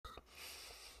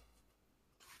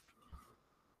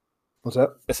What's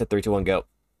that? I said 3, 2, 1, go.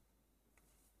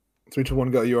 Three, two,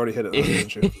 one, go. You already hit it, huh?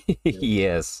 Didn't you?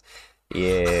 Yes.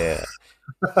 Yeah.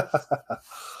 Yeah.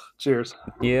 Cheers.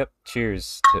 Yep.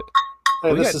 Cheers to.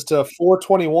 Hey, We this got is to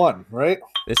 421, right?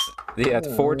 this. Yeah, it's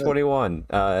All right. 4:21.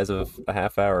 As of a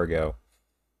half hour ago.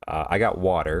 I got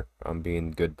water. I'm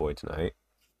being good boy tonight.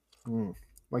 Hmm.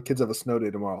 My kids have a snow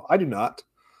day tomorrow. I do not.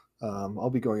 I'll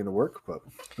be going into work, but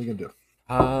what are you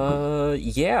gonna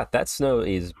Yeah, that snow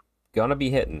is gonna be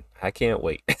hitting. I can't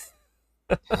wait. do?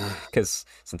 Because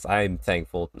since I'm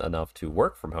thankful enough to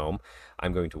work from home,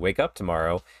 I'm going to wake up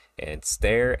tomorrow and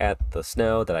stare at the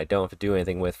snow that I don't have to do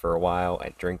anything with for a while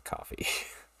and drink coffee.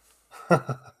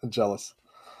 Jealous.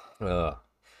 uh,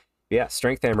 yeah,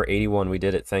 Strength Hammer 81, we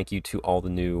did it. Thank you to all the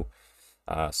new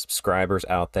subscribers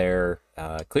out there.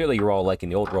 Clearly, you're all liking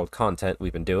the old world content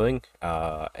we've been doing,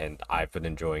 and I've been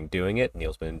enjoying doing it.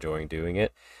 Neil's been enjoying doing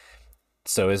it.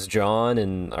 So is John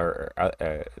and our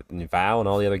and Val and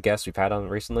all the other guests we've had on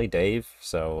recently, Dave.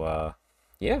 So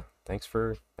yeah, thanks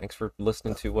for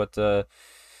listening to what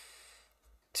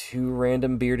two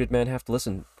random bearded men have to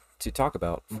listen to talk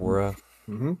about Hmm.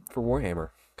 Hmm. for Warhammer.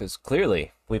 Because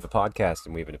clearly we have a podcast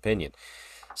and we have an opinion,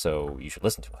 so you should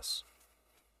listen to us.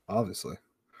 Obviously.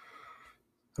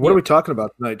 What are Yeah, we talking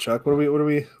about tonight, Chuck? old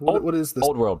What is this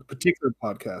old world. particular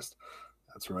podcast?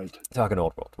 That's right. Talking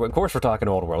old world. Well, of course, we're talking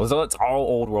old world. It's all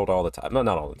old world all the time. No,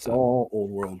 not all the It's time. all old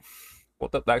world. Well,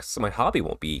 that's my hobby.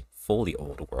 Won't be fully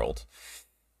old world.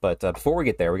 But before we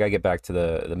get there, we gotta get back to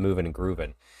the moving and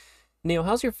grooving. Neil,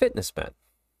 how's your fitness been?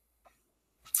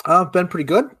 Been pretty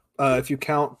good. If you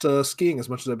count skiing as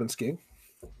much as I've been skiing.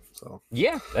 So,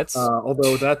 Yeah, that's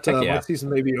although that heck my yeah. season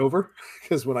may be over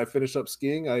because when I finished up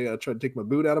skiing, I tried to take my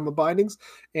boot out of my bindings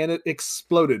and it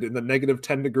exploded in the negative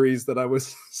 10 degrees that I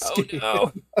was Oh skiing.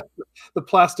 no. The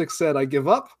plastic said, "I give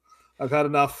up. I've had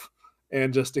enough,"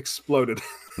 and just exploded.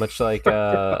 Much like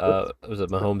was it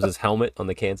Mahomes' helmet on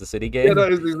the Kansas City Yeah, no,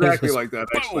 game? it was It exactly just like that.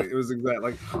 boom. Actually, it was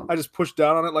exactly like I just pushed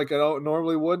down on it like I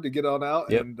normally would to get on out,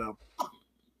 Yep. and off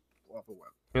it went.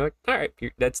 You're like, all right,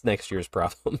 that's next year's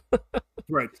problem.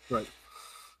 Right, right.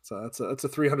 So that's a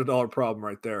 $300 problem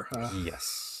right there.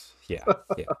 Yes. Yeah.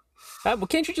 Yeah. Well,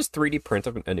 can't you just 3D print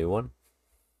a new one?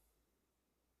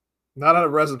 Not out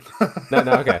of resin. No,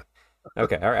 no. Okay.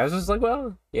 Okay. All right. I was just like,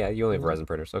 well, yeah, you only have resin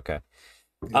printers. Okay.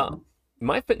 Yeah. Uh,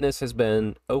 my fitness has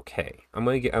been okay. I'm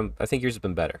gonna get. I think yours has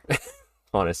been better,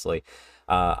 honestly.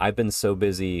 I've been so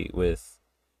busy with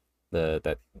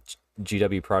that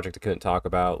GW project I couldn't talk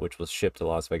about, which was shipped to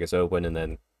Las Vegas Open and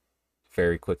then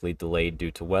very quickly delayed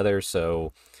due to weather.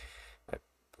 So a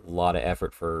lot of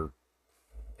effort for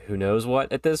who knows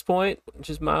what at this point, which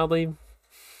is mildly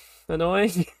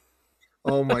annoying.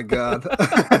 Oh my god.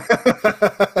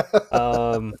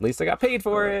 At least I got paid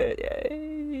for it.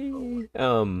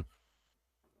 Yay.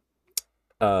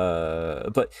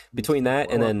 But between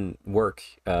that and then work,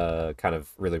 kind of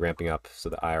really ramping up, so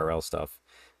the IRL stuff,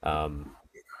 um,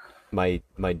 my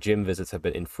gym visits have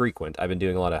been infrequent. I've been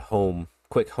doing a lot of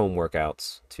quick home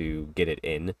workouts to get it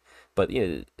in, but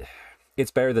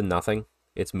it's better than nothing.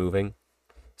 It's moving,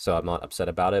 so I'm not upset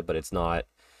about it, but it's not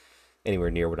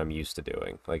anywhere near what I'm used to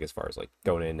doing. Like as far as like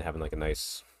going in, having like a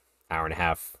nice hour and a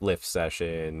half lift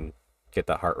session, get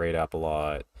the heart rate up a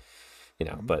lot,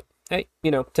 But hey,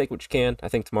 take what you can. I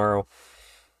think tomorrow,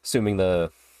 assuming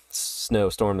the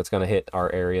snowstorm that's going to hit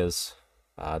our areas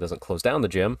doesn't close down the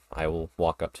gym, I will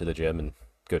walk up to the gym and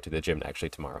go to the gym actually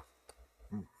tomorrow.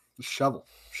 Shovel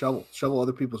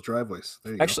other people's driveways.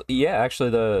 There you go. Actually, yeah, actually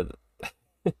the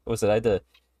what was it?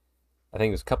 I think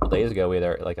it was a couple days ago we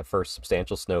had like a first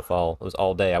substantial snowfall. It was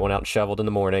all day. I went out and shoveled in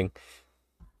the morning,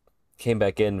 came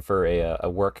back in for a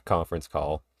work conference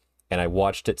call, and I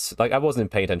watched it. Like I wasn't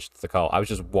paying attention to the call. I was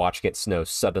just watching it snow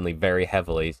suddenly very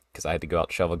heavily because I had to go out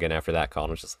and shovel again after that call.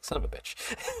 And I was just like, son of a bitch.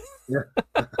 Yeah.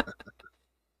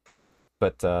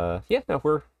 But yeah, no,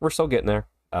 we're still getting there.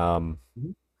 Mhm.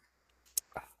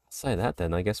 Say that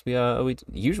then. I guess we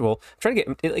usual. I'm trying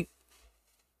to get like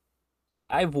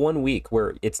I have one week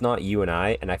where it's not you and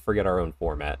I forget our own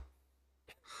format.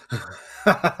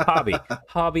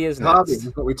 Hobby is Hobby next.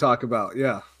 is what we talk about.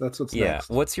 Yeah, that's what's Yeah, next.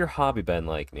 what's your hobby been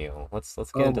like, Neil? Let's get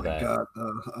Oh into my that. god.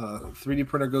 3D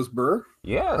printer goes burr.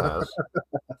 Yeah, it has.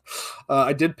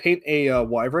 I did paint a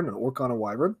wyvern, an orc on a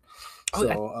wyvern. Oh,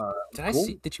 So did I cool.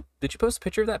 see? Did you post a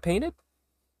picture of that painted?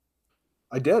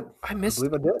 I did. I I missed.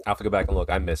 believe I did. I'll have to go back and look.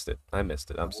 I missed it. I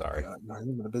missed it. I'm Oh my sorry. god, no,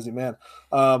 you've been a busy man.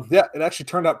 Yeah, it actually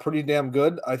turned out pretty damn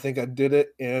good. I think I did it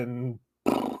in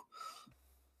an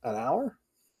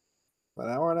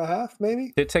hour and a half,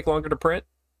 maybe. Did it take longer to print?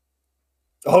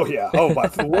 Oh yeah. Oh,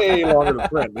 but way longer to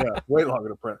print. Yeah, way longer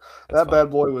to print. That's That fun.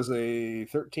 bad boy was a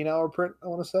 13-hour print, I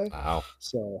want to say. Wow.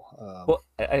 So, Well,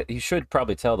 you should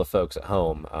probably tell the folks at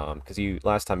home, because you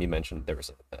last time you mentioned there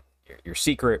was your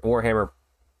secret Warhammer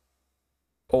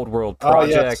Old World oh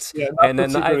yes, project, yeah, not and so then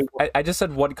secret anymore. I just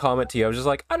said one comment to you. I was just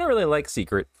like, I don't really like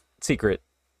secret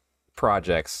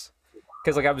projects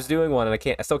because like I was doing one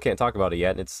and I still can't talk about it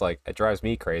yet, and it's like it drives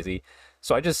me crazy.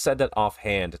 So I just said that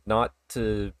offhand, not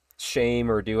to shame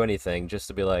or do anything, just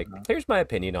to be like, here's my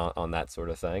opinion on that sort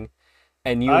of thing.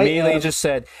 And you I immediately am just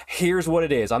said, here's what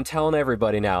it is. I'm telling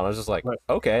everybody now. And I was just like, right.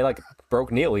 okay, like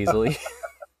broke Neil easily.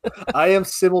 I am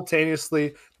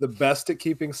simultaneously the best at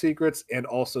keeping secrets and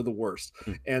also the worst.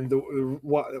 And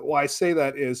why I say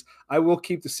that is I will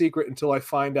keep the secret until I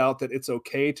find out that it's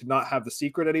okay to not have the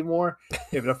secret anymore.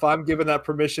 If I'm given that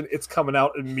permission, it's coming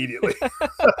out immediately.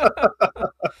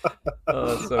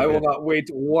 Oh, that's so I will good. not wait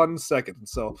 1 second.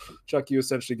 So, Chuck, you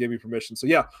essentially gave me permission. So,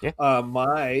 yeah, Yeah.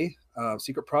 my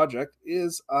secret project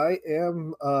is I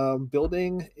am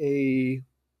building a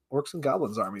Orcs and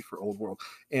Goblins army for Old World,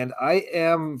 and I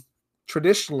am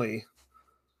traditionally.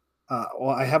 Well,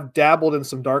 I have dabbled in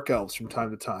some dark elves from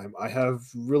time to time. I have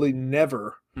really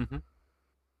Mm-hmm.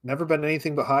 never been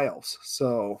anything but high elves.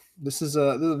 So this is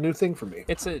a new thing for me.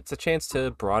 It's a chance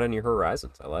to broaden your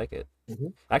horizons. I like it. Mm-hmm.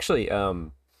 Actually,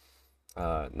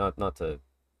 not to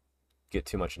get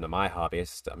too much into my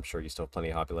hobbies. I'm sure you still have plenty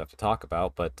of hobby left to talk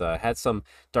about, but had some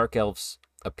dark elves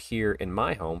appear in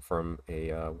my home from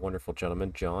a wonderful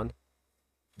gentleman, John,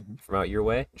 Mm-hmm. from out your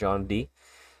way, John D.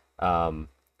 Um,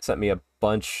 Sent me a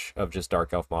bunch of just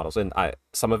dark elf models, and I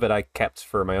some of it I kept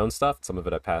for my own stuff, some of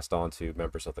it I passed on to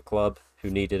members of the club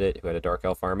who needed it, who had a dark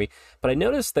elf army. But I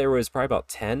noticed there was probably about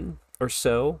 10 or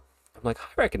so. I'm like, I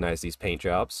recognize these paint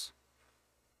jobs.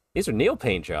 These are Neil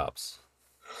paint jobs.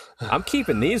 I'm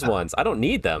keeping these ones. I don't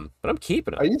need them, but I'm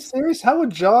keeping Are them. you serious? How would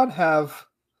John have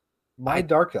my I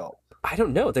dark elf? I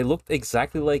don't know. They looked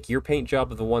exactly like your paint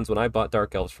job of the ones when I bought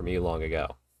dark elves from you long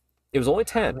ago. It was only I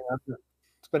 10. mean,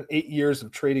 it's been 8 years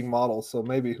of trading models, so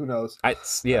maybe who knows?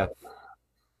 Yeah.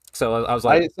 So I was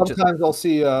like, I just sometimes I'll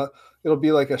see it'll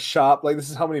be like a shop. Like this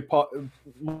is how many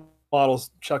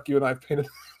models Chuck you and I painted.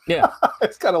 yeah.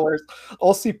 It's kind of hilarious.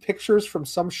 I'll see pictures from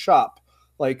some shop.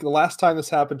 Like the last time this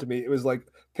happened to me, it was like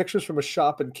pictures from a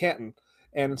shop in Canton,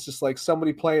 and it's just like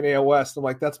somebody playing AOS. I'm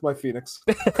like, that's my Phoenix.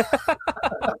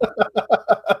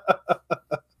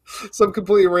 Some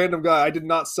completely random guy I did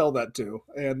not sell that to,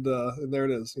 and there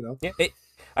it is. Yeah.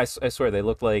 I swear they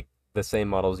look like the same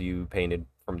models you painted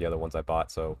from the other ones I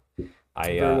bought. So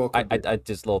Very well could be. I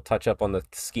just a little touch up on the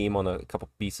scheme on a couple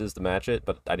pieces to match it,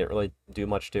 but I didn't really do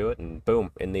much to it, and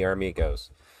boom, in the army it goes.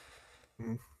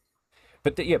 Mhm.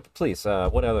 But yeah, please,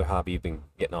 what other hobby you've been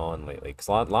getting on lately? Because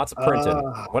lots of printing.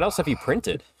 Uh, What else have you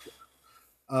printed?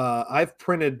 I've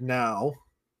printed now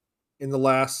in the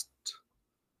last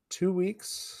 2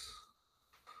 weeks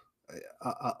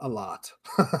a lot.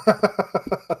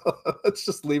 Let's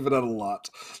just leave it at a lot.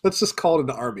 Let's just call it an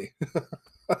army.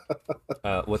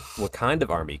 What kind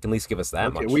of army? You can at least give us that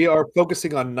Okay, much. we are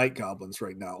focusing on night goblins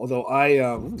right now. Although I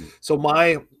Ooh. so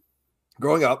my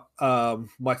growing up,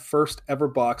 my first ever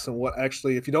box, and what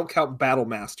actually, if you don't count Battle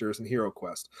Masters and Hero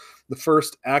Quest, the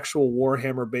first actual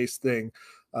Warhammer based thing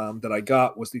that I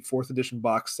got was the fourth edition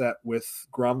box set with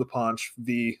Grom the Paunch,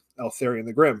 the Eltharion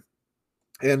the Grim.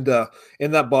 And in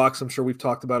that box, I'm sure we've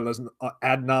talked about it as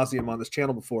ad nauseum on this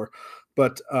channel before,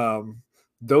 but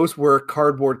those were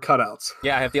cardboard cutouts.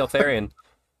 Yeah, I have the Eltharion. I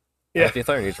Yeah, have the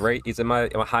Eltharion. He's in my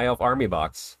high elf army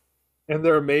box. and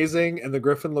they're amazing. And the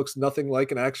Griffin looks nothing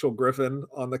like an actual Griffin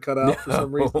on the cutout for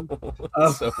some reason.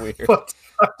 It's so weird. But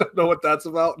I don't know what that's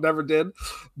about. Never did.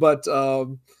 But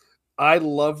I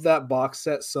love that box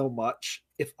set so much.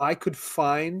 If I could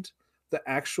find the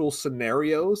actual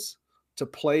scenarios to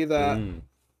play that, Mm.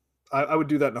 I would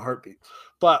do that in a heartbeat.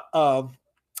 But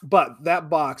that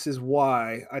box is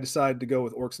why I decided to go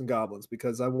with Orcs and Goblins,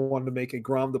 because I wanted to make a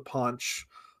Grom the Paunch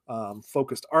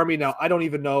focused army. Now I don't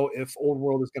even know if Old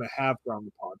World is going to have Grom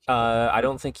the Paunch. I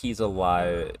don't think he's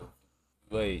alive.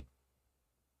 Wait,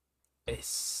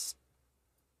 it's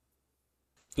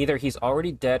either he's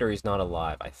already dead or he's not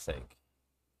alive. I think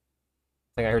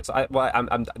I heard. Well,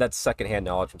 I'm that's secondhand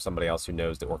knowledge from somebody else who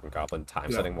knows the Orc and Goblin time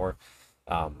Yeah. setting more.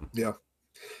 Yeah,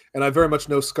 and I very much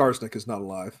know Skarsnik is not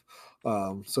alive,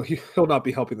 so he'll not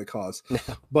be helping the cause.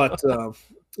 But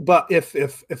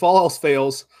if all else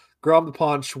fails, Grom the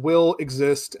Paunch will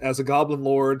exist as a Goblin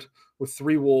Lord with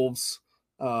 3 wolves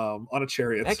on a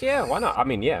chariot. Heck yeah, why not? I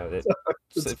mean, yeah,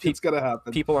 It's gonna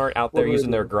happen. people aren't out What there are they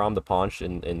using their doing? Grom the Paunch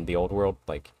in the old world.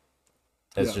 Like,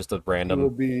 as Yeah, just a he will random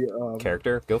be.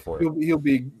 character? Go for it. He'll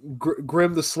be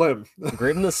Grim the Slim.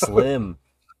 Grim the Slim.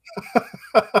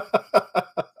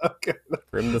 Okay,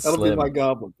 Grim the that'll be my Slim.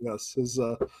 goblin. Yes, his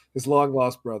long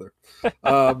lost brother.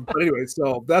 But anyway,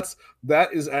 so that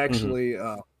is Hmm. actually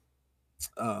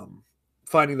um,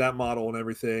 finding that model and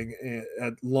everything,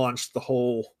 and launched the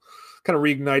whole kind of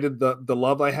reignited the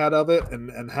love I had of it,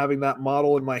 and having that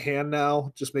model in my hand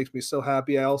now just makes me so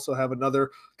happy. I also have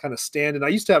another kind of stand, and I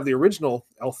used to have the original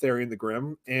Eltharion the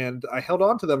Grim, and I held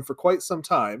on to them for quite some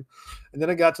time, and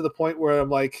then I got to the point where I'm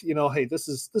like, hey, this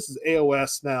is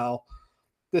AOS now.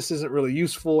 This isn't really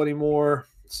useful anymore.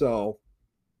 So,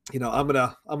 I'm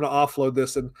gonna offload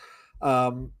this. And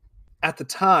um, at the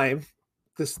time,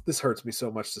 this hurts me so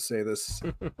much to say this,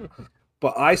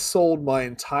 but I sold my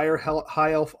entire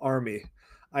high elf army.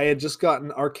 I had just gotten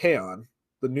Archaon,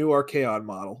 the new Archaon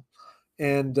model,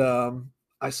 and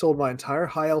I sold my entire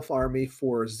high elf army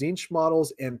for Zinch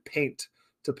models and paint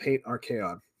to paint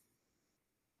Archaon.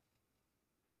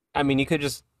 I mean, you could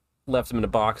just left them in a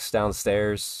box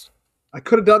downstairs, I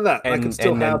could have done that. I could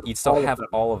still and have then you'd still all of have them.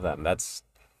 all of them. That's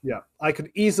Yeah, I could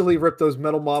easily rip those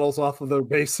metal models off of their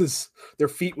bases. Their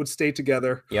feet would stay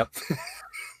together. yep,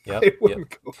 yep, They yep.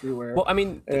 wouldn't go anywhere. Well, I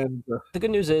mean, And the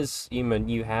good news is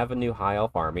you have a new high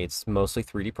elf army. It's mostly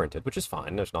 3D printed, which is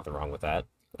fine. There's nothing wrong with that.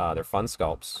 They're fun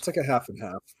sculpts. it's like a half and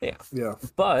half. Yeah. Yeah,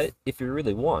 But if you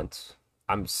really want,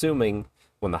 I'm assuming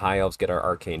when the high elves get our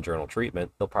arcane journal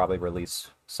treatment, they'll probably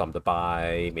release some to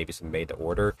buy, maybe some made to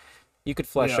order. You could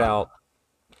flesh yeah. out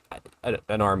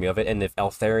an army of it, and if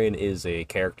Eltharion is a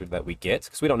character that we get,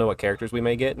 because we don't know what characters we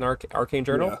may get in our arcane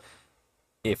journal, Yeah.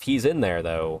 if he's in there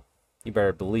though, you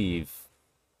better believe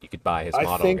you could buy his I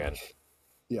model think, again.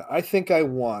 yeah, I think I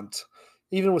want,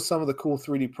 even with some of the cool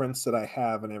 3D prints that I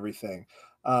have and everything,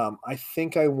 I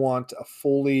think I want a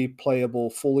fully playable,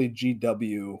 fully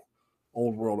GW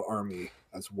old world army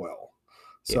as well.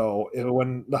 Yeah. So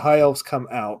when the high elves come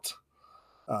out,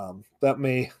 that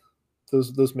may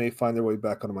those may find their way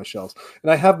back onto my shelves.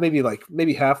 And I have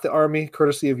maybe half the army,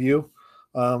 courtesy of you.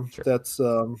 Sure. That's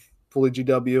fully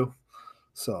GW.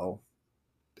 So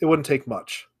it wouldn't take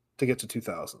much to get to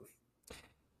 2,000.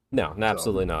 No, So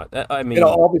absolutely not. I and mean,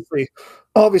 I'll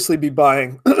obviously be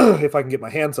buying if I can get my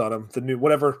hands on them the new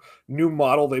whatever new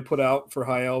model they put out for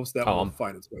high elves that will um,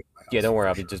 find its way to my yeah, house. don't worry.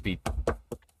 I'll just be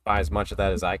buy as much of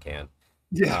that as I can.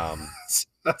 Yeah, Um,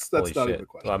 that's Holy not even a shit. Well,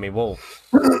 question. I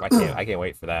mean, I can't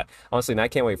wait for that. Honestly, and I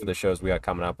can't wait for the shows we got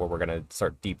coming up where we're gonna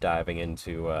start deep diving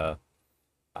into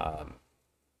um,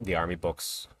 the army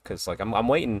books because like I'm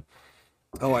waiting.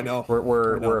 Oh, I know.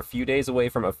 We're a few days away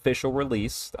from official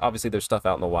release. Obviously, there's stuff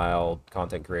out in the wild,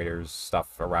 content creators,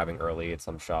 stuff arriving early at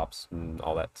some shops and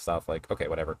all that stuff. Like, okay,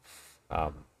 whatever.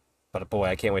 Um, but boy,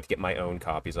 I can't wait to get my own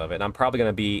copies of it. And I'm probably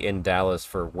gonna be in Dallas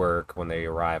for work when they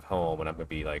arrive home, and I'm gonna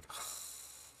be like,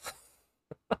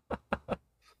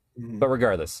 Mhm. but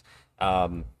regardless,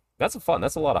 that's a fun.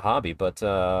 That's a lot of hobby, but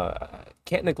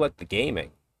can't neglect the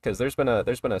gaming because there's been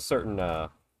a certain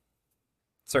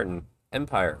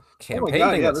Empire Oh my campaign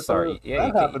god, thing yeah, that started. Yeah,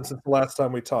 that happened since the last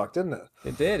time we talked, didn't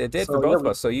it? it did for So yeah, both of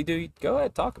us. So you do go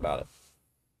ahead, talk about it.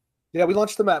 we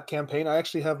launched the map campaign. I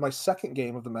actually have my second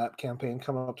game of the map campaign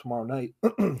coming up tomorrow night.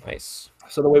 Nice.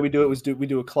 So the way we do it was we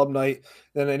do a club night.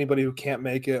 Then anybody who can't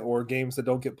make it or games that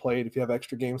don't get played, if you have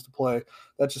extra games to play,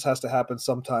 that just has to happen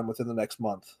sometime within the next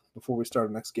month before we start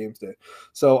our next games day.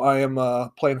 So I am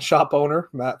playing shop owner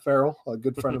Matt Farrell, a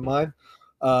good friend of mine.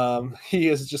 He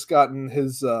has just gotten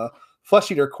his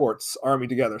Flesh Eater Courts army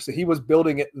together, so he was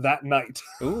building it that night.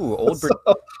 Ooh, old So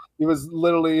he was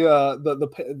literally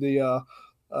the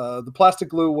plastic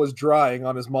glue was drying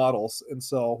on his models, and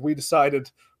so we decided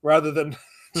rather than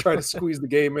try to squeeze the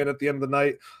game in at the end of the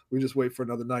night, we just wait for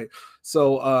another night.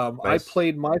 So I nice.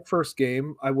 played my first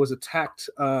game. I was attacked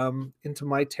into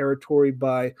my territory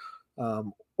by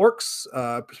orcs,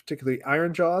 particularly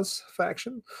Iron Jaws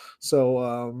faction.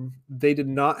 So they did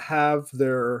not have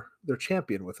their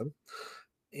champion with them,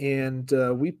 and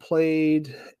we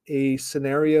played a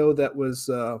scenario that was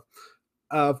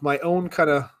of my own kind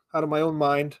of out of my own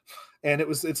mind, and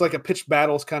it's like a pitched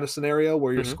battles kind of scenario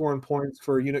where you're Hmm. scoring points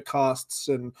for unit costs,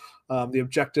 and the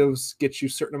objectives get you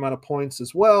a certain amount of points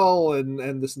as well,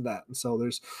 and this and that. And so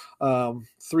there's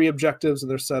three objectives, and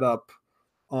they're set up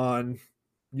on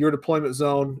your deployment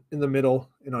zone in the middle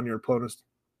and on your opponent's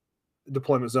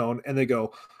deployment zone, and they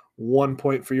go 1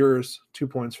 point for yours, 2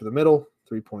 points for the middle,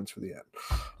 3 points for the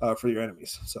end for your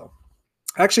enemies. So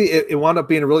actually, it wound up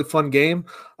being a really fun game.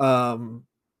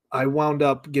 I wound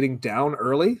up getting down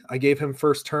early. I gave him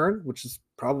first turn, which is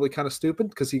probably kind of stupid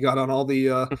because he got on all the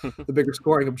bigger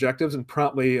scoring objectives and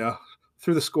promptly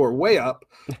threw the score way up.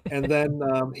 And then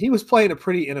he was playing a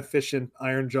pretty inefficient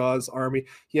Iron Jaws army.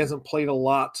 He hasn't played a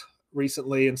lot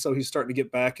recently, and so he's starting to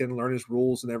get back and learn his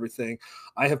rules and everything.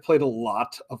 I have played a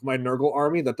lot of my Nurgle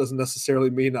army. That doesn't necessarily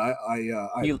mean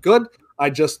I'm good. I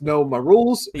just know my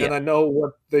rules and I know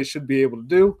what they should be able to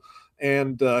do.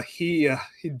 And he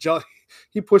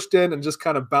pushed in and just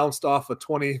kind of bounced off of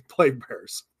 20 plague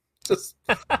bears. Just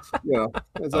as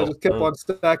I just kept on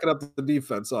stacking up the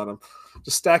defense on him,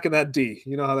 just stacking that D.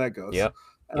 You know how that goes. Yep,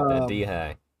 get that D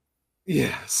high.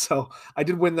 Yeah, so I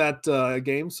did win that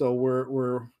game. So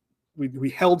we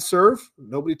held serve.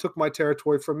 Nobody took my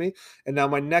territory from me, and now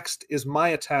my next is my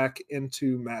attack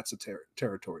into Matt's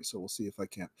territory. So we'll see if I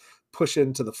can't push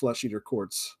into the Flesh Eater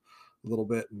courts a little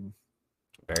bit and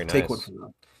very nice. Take one from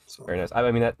them. So. Very nice.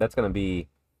 I mean that's going to be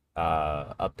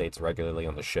updates regularly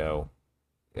on the show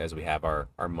as we have our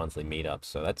monthly meetups.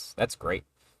 So that's great.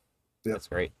 Yep. That's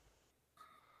great.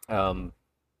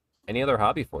 Any other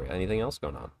hobby for you? Anything else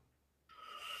going on?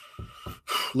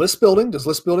 List building. Does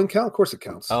list building count? Of course it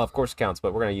counts. Oh, of course it counts,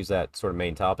 but we're going to use that sort of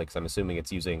main topic because I'm assuming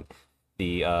it's using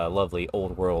the lovely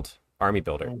old world army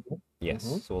builder. Mm-hmm. Yes.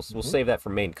 Mm-hmm. So we'll save that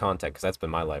for main content because that's been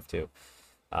my life too.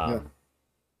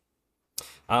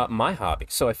 My hobby.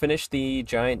 So I finished the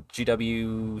giant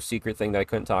GW secret thing that I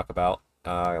couldn't talk about.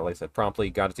 Like I said,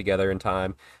 promptly got it together in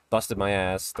time, busted my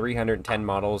ass, 310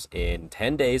 models in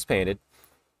 10 days painted.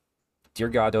 Dear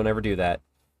God, don't ever do that.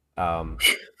 That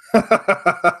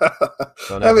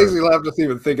makes me laugh just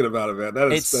even thinking about it, man.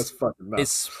 That's fucking nuts.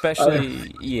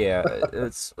 Especially,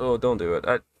 don't do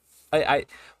it. I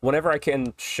whenever I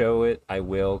can show it, I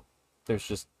will. There's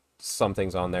just some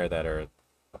things on there that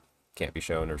can't be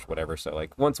shown or whatever. So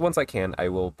like once I can, I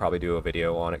will probably do a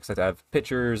video on it because I have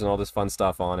pictures and all this fun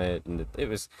stuff on it, and it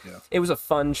was a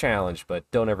fun challenge, but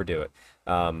don't ever do it.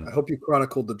 I hope you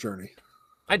chronicled the journey.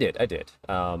 I did. I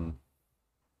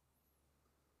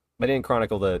didn't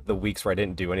chronicle the weeks where I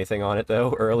didn't do anything on it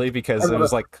though early because it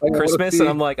was like Christmas, and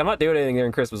I'm like, I'm not doing anything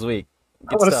during Christmas week.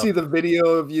 I want to see the video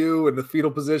of you in the fetal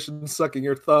position sucking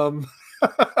your thumb.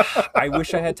 I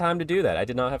wish I had time to do that. I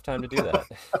did not have time to do that.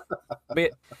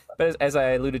 But as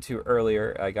I alluded to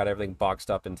earlier, I got everything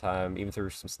boxed up in time, even threw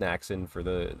some snacks in for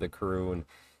the crew, and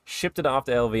shipped it off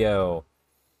to LVO.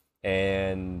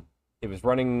 And it was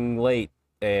running late,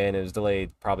 and it was delayed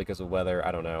probably because of weather.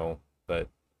 I don't know, but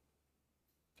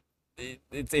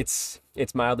it's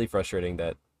mildly frustrating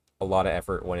that a lot of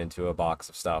effort went into a box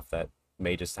of stuff that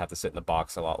may just have to sit in the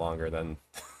box a lot longer than.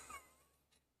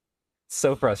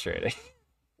 So frustrating.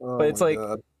 But it's like,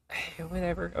 hey,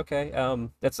 whatever. Okay.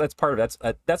 That's part of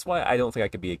it. That's why I don't think I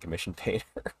could be a commission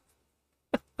painter.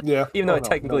 Yeah. Even though I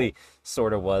technically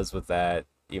sort of was with that,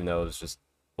 even though it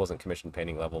wasn't commission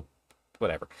painting level.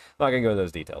 Whatever. I'm not gonna go into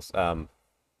those details.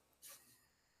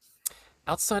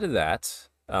 Outside of that,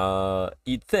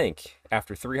 you'd think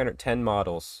after 310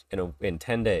 models in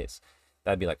 10 days,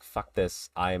 that'd be like, fuck this.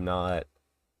 I am not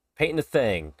painting a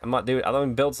thing. I'm not doing.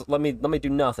 Let me do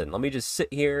nothing. Let me just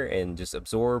sit here and just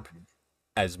absorb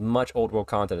as much old world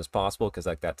content as possible because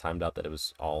like that timed out that it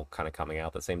was all kind of coming out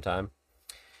at the same time.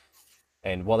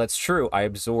 And while that's true, I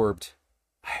absorbed.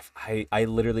 I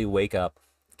literally wake up,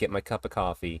 get my cup of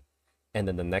coffee, and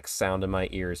then the next sound in my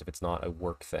ears, if it's not a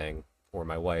work thing or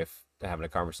my wife having a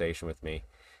conversation with me,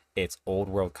 it's old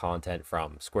world content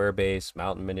from Squarebase,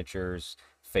 Mountain Miniatures,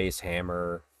 Face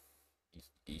Hammer.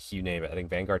 You name it. I think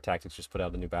Vanguard Tactics just put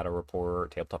out the new battle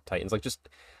report, Tabletop Titans, like just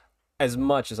as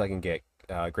much as I can get.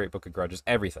 Great Book of Grudges,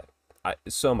 everything.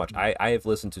 So much. I have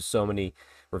listened to so many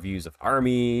reviews of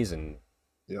armies and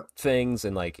things,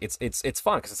 and like it's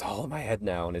fun because it's all in my head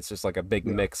now, and it's just like a big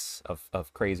mix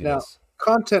of craziness. Now,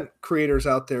 content creators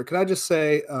out there, can I just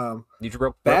say,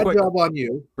 bad job on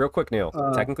you. Real quick, Neil.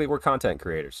 Technically, we're content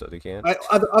creators, so you can't.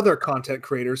 Other content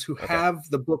creators who have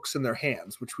the books in their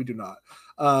hands, which we do not.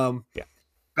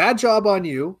 Bad job on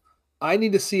you. I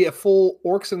need to see a full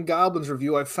Orcs and Goblins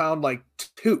review. I've found like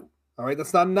 2. All right,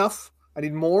 that's not enough. I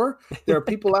need more. There are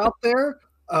people out there,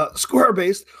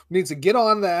 Squarebase needs to get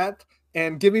on that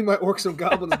and give me my Orcs and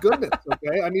Goblins goodness,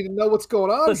 okay? I need to know what's going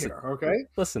on here, okay?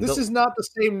 Listen, this is not the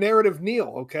same narrative,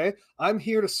 Neil, okay? I'm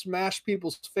here to smash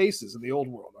people's faces in the old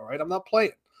world, all right? I'm not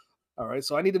playing, all right?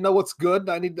 So I need to know what's good.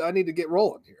 I need to get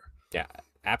rolling here. Yeah,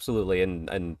 absolutely,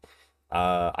 and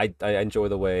I enjoy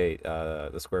the way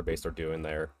the Squarebase are doing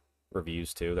their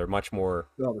reviews too. They're much more.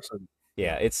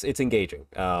 Yeah, it's engaging.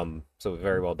 So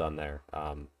very well done there.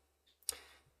 Trying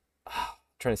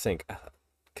to think,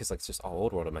 because like it's just all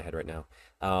old world in my head right now.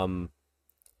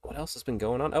 What else has been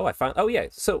going on?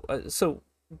 So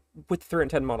with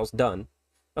 310 models done,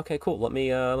 okay, cool. Let me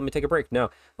take a break. No,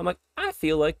 I'm like, I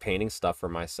feel like painting stuff for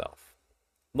myself.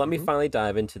 let me Hmm. finally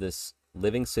dive into this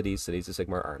Living Cities of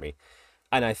Sigmar army.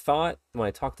 And I thought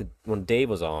when Dave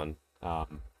was on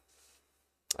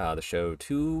the show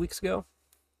 2 weeks ago,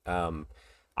 um,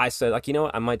 I said like, you know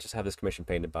what, I might just have this commission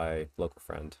painted by a local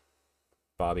friend,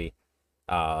 Bobby.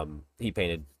 He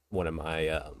painted one of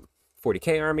my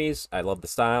 40K armies. I love the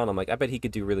style, and I'm like, I bet he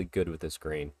could do really good with this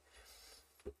green.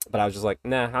 But I was just like,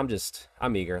 nah,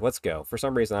 I'm eager. Let's go. For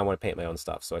some reason, I want to paint my own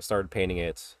stuff, so I started painting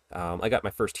it. I got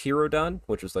my first hero done,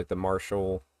 which was like the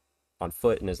marshal on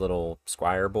foot and his little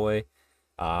squire boy,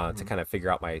 to kind of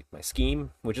figure out my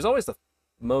scheme, which is always the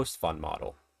most fun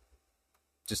model.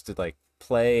 Just to like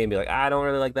play and be like, I don't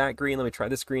really like that green. Let me try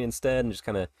this green instead, and just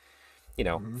kind of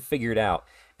Hmm. figure it out.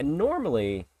 And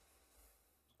normally,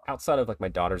 outside of like my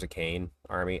Daughters of Cain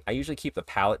army, I usually keep the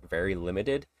palette very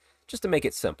limited, just to make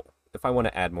it simple. If I want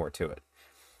to add more to it.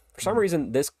 For some Hmm.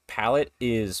 reason, this palette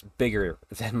is bigger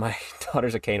than my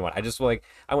Daughters of Cain one.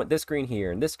 I want this green here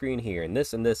and this green here and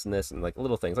this and this and this and like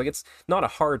little things. Like it's not a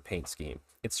hard paint scheme.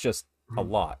 It's just a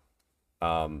Hmm. lot.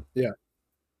 Um, Yeah.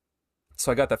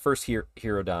 so I got that first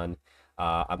hero done.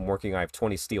 I'm working. I have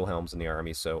 20 steel helms in the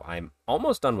army, so I'm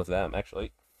almost done with them.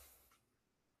 Actually,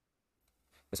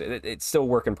 it's still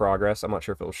work in progress. I'm not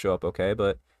sure if it'll show up okay,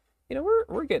 but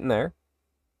we're getting there.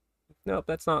 Nope,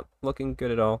 that's not looking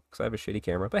good at all because I have a shitty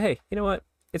camera. But hey, you know what?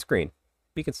 It's green.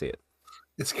 We can see it.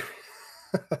 It's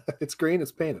it's green.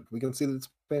 It's painted. We can see that it's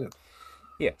painted.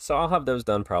 Yeah, so I'll have those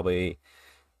done probably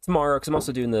tomorrow because I'm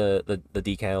also doing the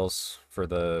decals for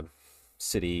the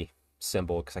city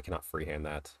symbol because I cannot freehand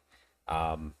that.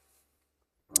 Um,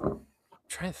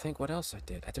 trying to think what else I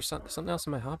did. There's something else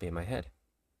in my hobby in my head.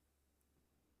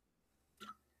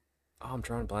 Oh, I'm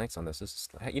drawing blanks on this.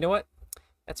 You know what?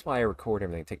 That's why I record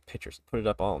everything, take pictures, put it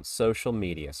up all on social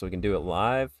media so we can do it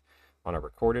live on a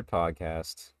recorded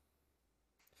podcast.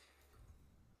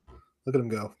 Look at him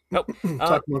go. Oh,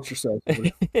 Talk amongst yourselves.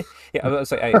 yeah, I was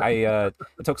say I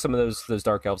took some of those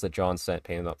dark elves that John sent,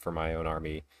 painted up for my own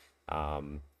army.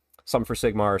 Um, some for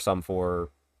Sigmar, some for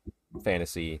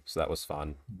fantasy, so that was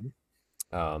fun.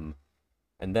 Um,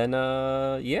 and then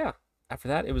yeah, after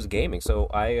that it was gaming. So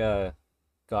I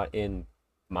got in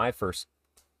my first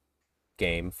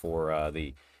game for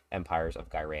the Empires of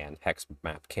Gyran hex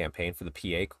map campaign for the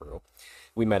PA crew.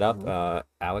 We met up. Mhm.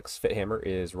 Alex Fithammer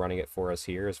is running it for us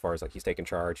here as far as like he's taking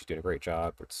charge. He's doing a great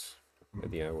job. It's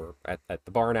Mhm. we're at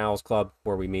the Barn Owls Club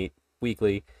where we meet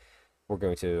weekly. We're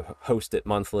going to host it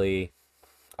monthly,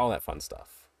 all that fun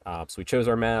stuff. So we chose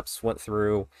our maps, went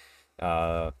through.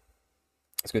 Uh,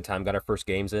 it's a good time. Got our first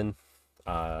games in.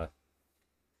 Uh,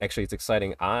 Actually, it's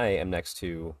exciting. I am next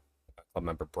to a club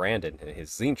member Brandon and his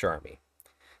Zinch army.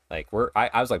 Like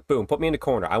I was like, boom, put me in the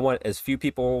corner. I want as few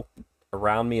people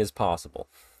around me as possible.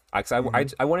 'Cause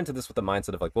Mhm. I went into this with the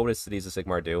mindset of like, what would Cities of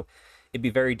Sigmar do? It'd be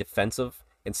very defensive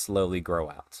and slowly grow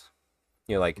out.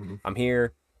 Like Mhm. I'm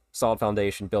here, solid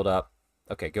foundation, build up.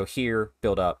 Okay, go here,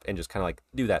 build up, and just kind of like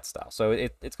do that style. So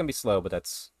it's gonna be slow, but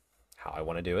that's how I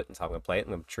want to do it. That's how I'm gonna play it.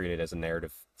 I'm gonna treat it as a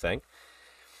narrative thing.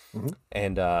 Mhm.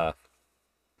 And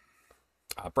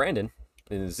Brandon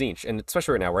in Zinch, and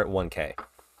especially right now we're at 1K.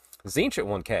 Zinch at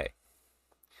 1K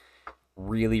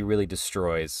really, really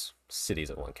destroys cities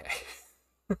at 1K.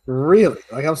 Really?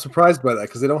 Like I'm surprised by that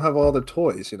because they don't have all their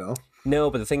toys. No,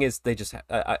 but the thing is, they just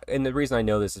and the reason I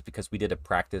know this is because we did a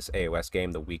practice AOS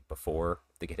game the week before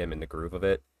to get him in the groove of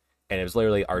it, and it was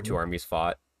literally our two Mhm. armies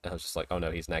fought. And I was just like, oh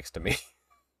no, he's next to me.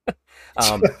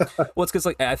 um, well, it's because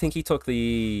like I think he took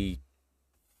the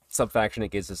sub faction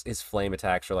that gives his flame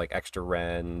attacks are like extra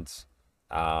rend.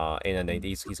 And then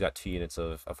he's got 2 units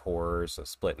of horrors, so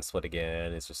split and split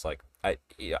again. It's just like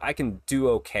I can do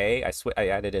okay. I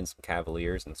added in some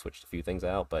cavaliers and switched a few things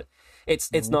out, but it's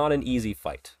Mhm. not an easy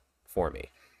fight for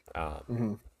me. Um,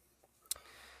 Mhm.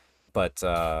 but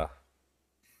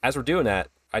as we're doing that,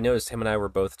 I noticed him and I were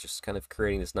both just kind of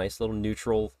creating this nice little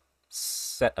neutral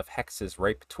set of hexes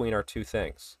right between our two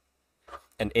things,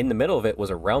 and in the middle of it was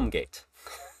a realm gate.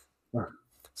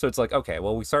 So it's like, okay,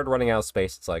 well, we started running out of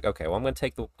space. It's like, okay, well, I'm not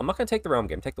gonna take the realm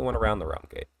gate. Take the one around the realm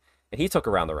gate, and he took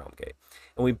around the realm gate,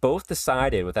 and we both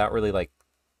decided without really like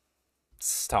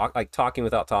talking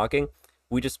without talking,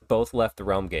 we just both left the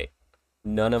realm gate.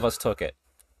 None of us took it.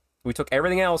 We took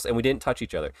everything else, and we didn't touch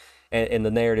each other. And the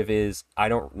narrative is, I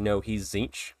don't know he's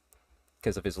Zinch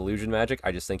because of his illusion magic.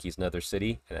 I just think he's another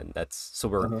city, and that's so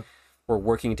Uh-huh. we're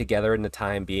working together in the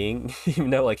time being,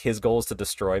 even though like his goal is to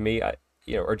destroy me,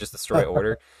 or just destroy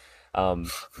order.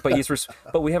 Um,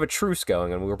 but we have a truce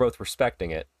going, and we were both respecting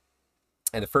it.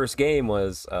 And the first game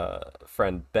was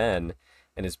friend Ben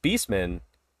and his beastmen,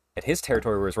 and his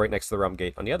territory was right next to the realm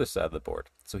gate on the other side of the board.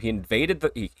 So he invaded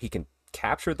he can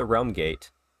capture the realm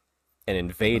gate and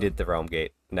invaded the realm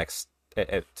gate next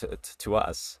to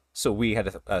us. So we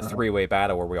had a three-way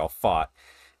battle where we all fought,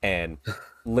 and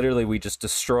literally we just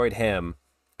destroyed him,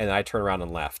 and I turned around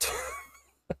and left.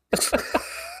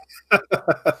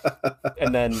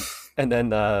 and then and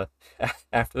then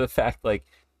after the fact, like,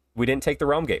 we didn't take the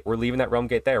realm gate. We're leaving that realm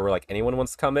gate there. We're like, anyone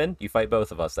wants to come in, you fight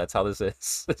both of us. That's how this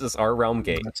is. This is our realm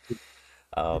gate.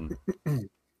 Um,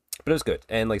 but it was good,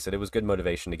 and like I said, it was good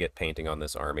motivation to get painting on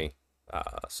this army.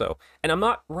 And I'm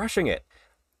not rushing it.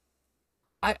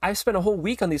 I spent a whole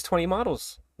week on these 20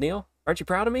 models. Neil, aren't you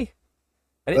proud of me?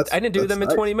 I didn't do them in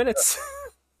 20 minutes.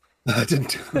 I didn't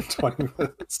do them in 20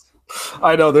 minutes.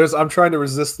 I know. I'm trying to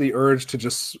resist the urge to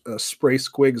just spray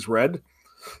squigs red.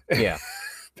 Yeah.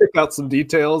 Pick out some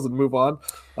details and move on.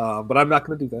 But I'm not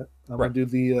going to do that. I'm going to do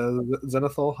the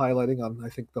Zenithal highlighting on, I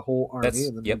think, the whole army,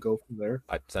 and then we'll go from there.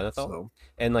 Zenithal. So,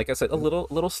 and like I said, a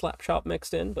little slap shop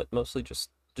mixed in, but mostly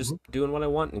just doing what I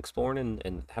want and exploring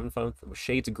and having fun with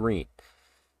shades of green.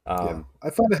 I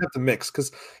find I have to mix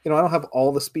because I don't have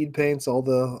all the speed paints, all of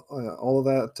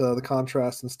that, the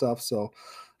contrast and stuff. So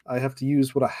I have to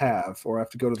use what I have, or I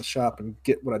have to go to the shop and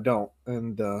get what I don't.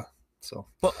 And so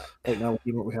right now we're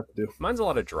doing what we have to do. Mine's a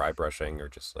lot of dry brushing, or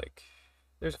just like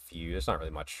there's not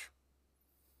really much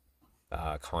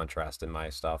contrast in my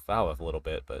stuff. I'll have a little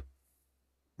bit, but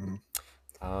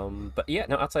but yeah,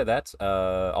 no. Outside that,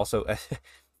 also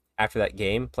after that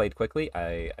game played quickly,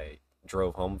 I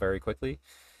drove home very quickly.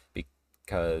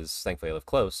 Because thankfully I live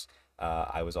close.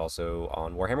 I was also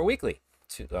on Warhammer Weekly,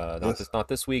 not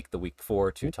this week, the week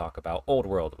before, to talk about Old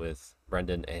World with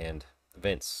Brendan and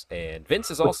Vince. And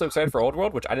Vince is also excited for Old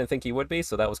World, which I didn't think he would be,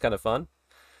 so that was kind of fun.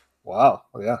 Wow,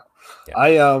 yeah.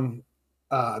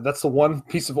 That's the one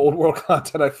piece of Old World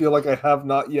content I feel like I have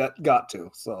not yet got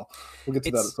to. So we'll get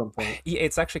to that at some point.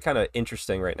 It's actually kind of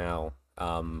interesting right now.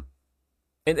 And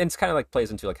it's kind of like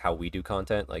plays into like how we do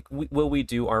content. Like, will we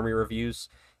do army reviews?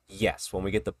 Yes, when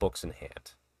we get the books in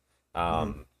hand.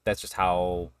 That's just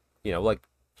how, like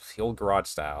the old garage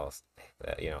style,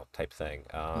 type thing.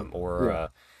 I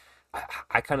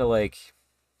kind of like,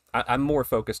 I'm more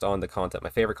focused on the content. My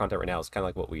favorite content right now is kind of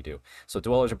like what we do. So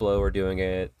Dwellers of Below are doing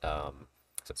it. So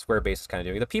Squarebase is kind of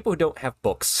doing it. The people who don't have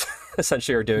books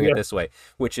essentially are doing it this way,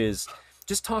 which is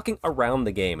just talking around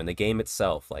the game and the game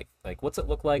itself. Like what's it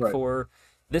look like for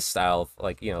this style of,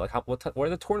 like, what are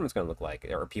the tournaments going to look like?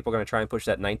 Are people going to try and push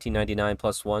that 1999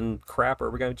 +1 crap, or are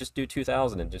we going to just do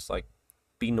 2000 and just like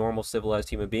be normal civilized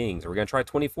human beings? Are we going to try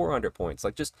 2400 points?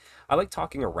 Like, just, I like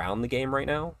talking around the game right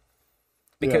now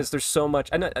because there's so much.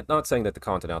 I'm not saying that the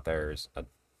content out there is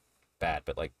bad,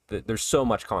 but like there's so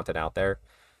much content out there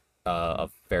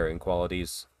of varying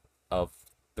qualities of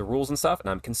the rules and stuff, and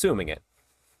I'm consuming it.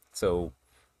 So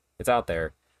it's out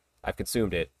there. I've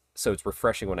consumed it. So it's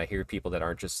refreshing when I hear people that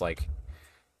aren't just like,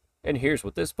 and here's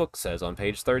what this book says on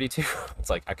page 32. It's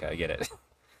like, okay, I get it.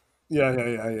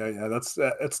 Yeah.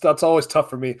 That's always tough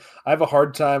for me. I have a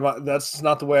hard time. That's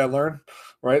not the way I learn,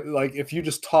 right? Like, if you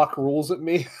just talk rules at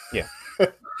me,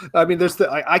 I mean,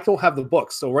 I don't have the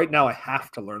books, so right now I have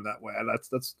to learn that way.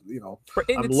 That's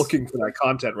I'm looking for that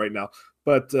content right now,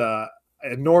 but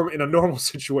in a normal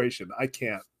situation, I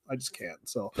just can't.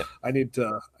 So I need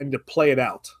to play it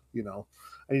out.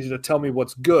 I need you to tell me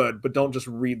what's good, but don't just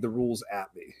read the rules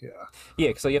at me.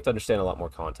 Yeah. So you have to understand a lot more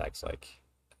context, like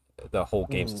the whole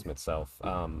game system itself.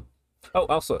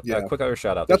 Also, quick other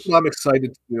shout out. That's what I'm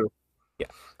excited to do. Yeah,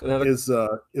 is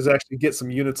actually get some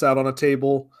units out on a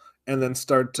table and then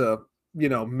start to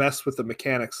mess with the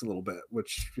mechanics a little bit,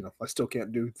 which I still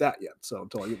can't do that yet. So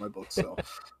until I get my books. So,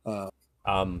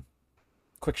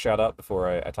 quick shout out before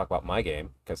I talk about my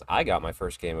game, because I got my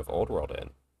first game of Old World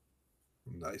in.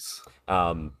 Nice.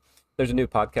 There's a new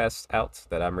podcast out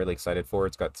that I'm really excited for.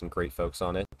 It's got some great folks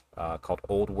on it, called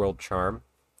Old World Charm.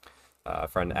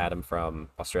 Friend Adam from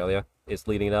Australia is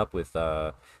leading it up with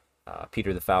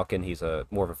Peter the Falcon. He's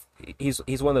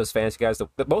he's one of those fantasy guys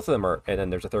that both of them are, and then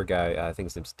there's a third guy. I think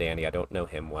his name's Danny. I don't know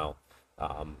him well,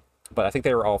 but I think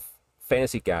they were all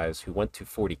fantasy guys who went to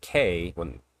 40K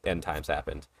when End Times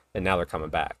happened, and now they're coming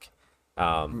back.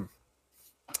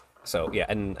 So yeah,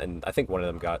 and I think one of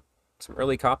them got some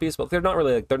early copies, but they're not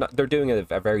really they're doing a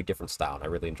very different style, and I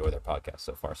really enjoy their podcast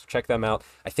so far. So check them out.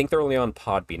 I think they're only on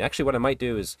Podbean. Actually, what I might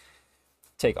do is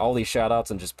take all these shout outs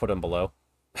and just put them below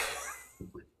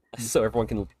so everyone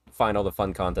can find all the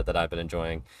fun content that I've been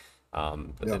enjoying,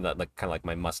 and that, like, kind of like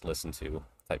my must listen to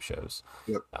type shows.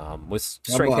 With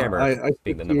Strength Hammer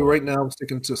being the number right now. I'm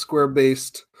sticking to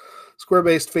square-based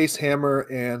Face Hammer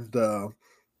and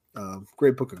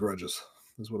Great Book of Grudges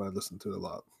is what I listen to a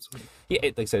lot. So. Yeah,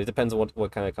 like I said, it depends on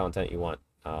what kind of content you want.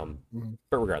 But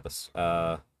regardless,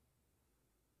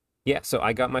 Yeah, so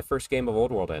I got my first game of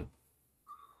Old World in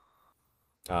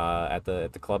at the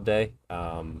club day.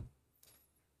 I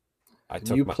And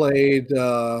took you my played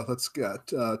let's get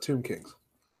Tomb Kings.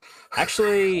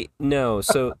 actually no.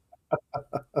 So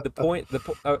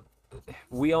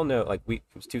we all know like it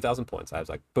was 2,000 points. I was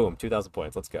like, boom, 2,000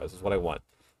 points. Let's go. This is what I want.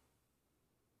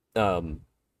 Um,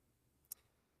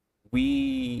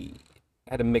 we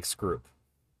had a mixed group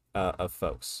of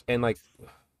folks, and like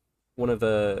one of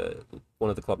the one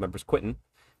of the club members, Quentin,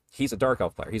 he's a Dark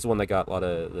Elf player. He's the one that got a lot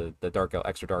of the Dark Elf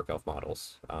extra Dark Elf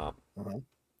models. Uh-huh.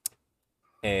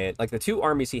 And like the two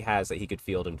armies he has that he could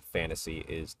field in fantasy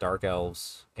is Dark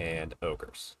Elves and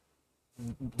Ogres.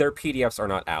 Their PDFs are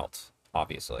not out,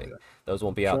 obviously. Yeah, Those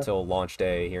won't be out sure. till launch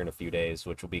day here in a few days,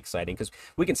 which will be exciting because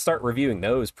we can start reviewing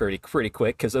those pretty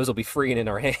quick because those will be free and in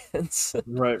our hands.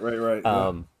 Right, right, right. Yeah.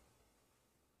 um,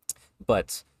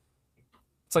 but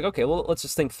it's like okay, well, let's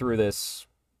just think through this.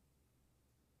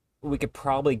 We could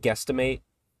probably guesstimate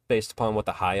based upon what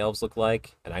the high elves look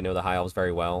like, and I know the high elves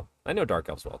very well. I know dark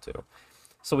elves well too.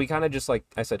 So we kind of just like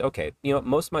I said, okay,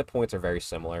 most of my points are very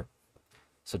similar.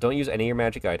 So don't use any of your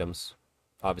magic items.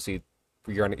 Obviously,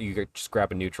 you just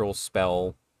grab a neutral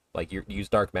spell, like you use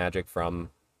dark magic from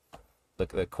the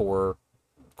core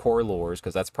lores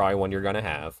because that's probably one you're gonna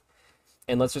have.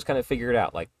 And let's just kind of figure it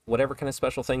out. Like whatever kind of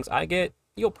special things I get,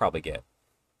 you'll probably get.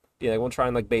 Yeah, we'll try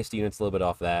and like base the units a little bit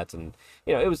off that. And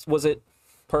was it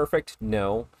perfect?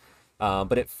 No,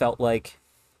 but it felt like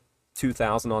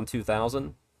 2,000 on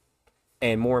 2,000.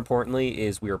 And more importantly,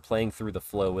 is we were playing through the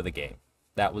flow of the game.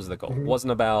 That was the goal. It Hmm.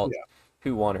 wasn't about Yeah.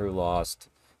 who won, who lost.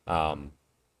 Um,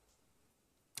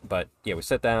 but yeah, we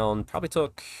sat down. Probably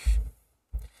took.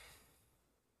 I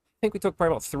think we took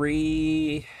probably about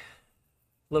a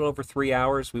little over 3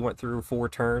 hours. We went through 4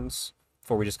 turns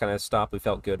before we just kind of stopped. We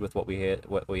felt good with what we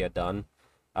had done.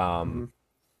 Um,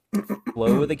 Hmm.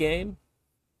 Flow of the game,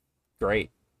 great.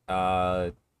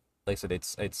 Like I said,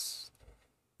 it's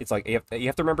like you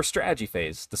have to remember strategy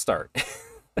phase to start.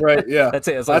 Right. Yeah. That's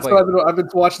it. It's That's like what I've been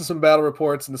watching some battle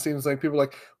reports, and it seems like people are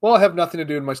like, well, I have nothing to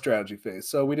do in my strategy phase,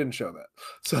 so we didn't show that.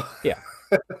 So yeah.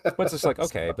 But it's just like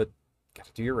okay, but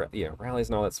gotta do your rallies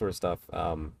and all that sort of stuff.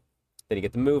 Then you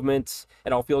get the movement.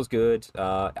 It all feels good.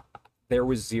 There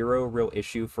was zero real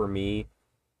issue for me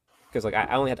because like I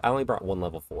only brought one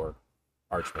level 4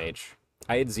 Archmage.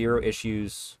 I had zero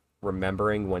issues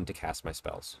remembering when to cast my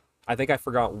spells. I think I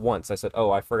forgot once. I said,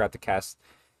 "Oh, I forgot to cast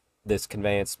this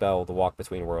conveyance spell, the Walk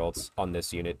Between Worlds, on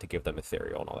this unit to give them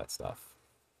ethereal and all that stuff."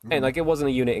 And Mhm. like it wasn't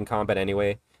a unit in combat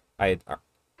anyway. I had,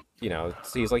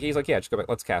 so he's like, yeah, just go back.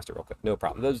 Let's cast it real quick. No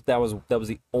problem. That was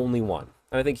the only one.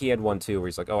 And I think he had one too where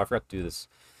he's like, oh, I forgot to do this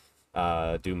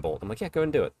Doom Bolt. I'm like, yeah, go ahead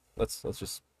and do it. Let's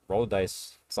just roll the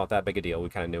dice. It's not that big a deal. We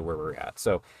kind of knew where we were at.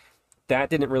 So that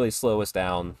didn't really slow us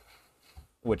down,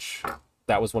 which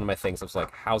that was one of my things. I was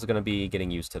like, how's it going to be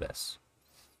getting used to this?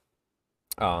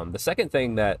 The second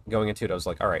thing that going into it, I was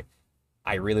like, all right,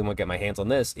 I really want to get my hands on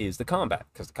this is the combat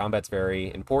because the combat's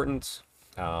very important.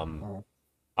 Um, Oh.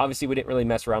 Obviously, we didn't really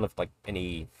mess around with like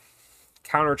any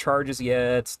counter charges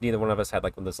yet. Neither one of us had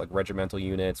like one of those like regimental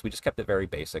units. We just kept it very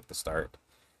basic to start,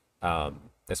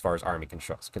 as far as army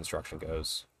construction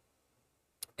goes.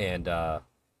 And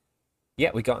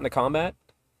yeah, we got into combat,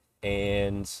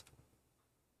 and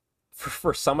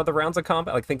for some of the rounds of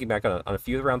combat, like thinking back on a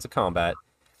few of the rounds of combat,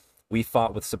 we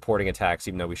fought with supporting attacks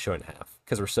even though we shouldn't have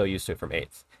because we're so used to it from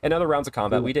eighth. And other rounds of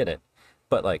combat, Yeah. we didn't.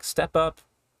 But like step up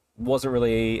wasn't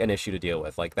really an issue to deal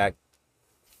with. Like that,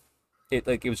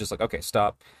 it was just like okay,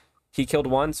 stop. He killed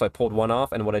one, so I pulled one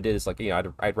off, and what I did is like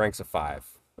I'd ranks of five,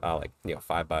 like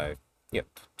 5 by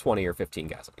 20 or 15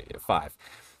 guys, like, five.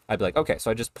 I'd be like okay,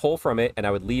 so I just pull from it, and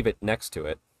I would leave it next to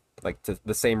it, like to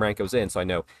the same rank it was in, so I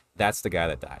know that's the guy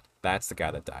that died. That's the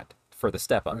guy that died for the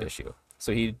step up Right. issue.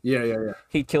 So he Yeah, yeah, yeah.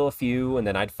 he'd kill a few, and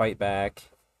then I'd fight back,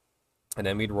 and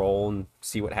then we'd roll and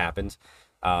see what happened.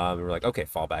 We're like, okay,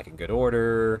 fall back in good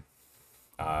order,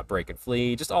 break and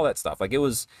flee, just all that stuff. Like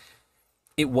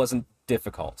it wasn't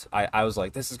difficult. I was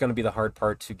like, this is going to be the hard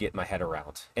part to get my head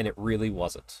around, and it really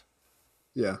wasn't.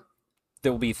 Yeah.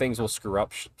 There will be things we'll screw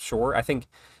up, sure. I think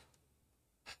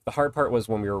the hard part was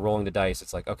when we were rolling the dice.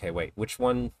 It's like, okay, wait, which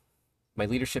one? My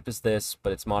leadership is this,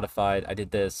 but it's modified. I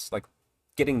did this. Like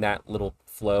getting that little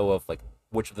flow of like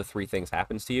which of the three things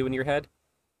happens to you in your head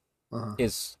Uh-huh.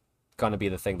 is gonna be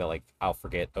the thing that like I'll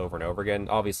forget over and over again.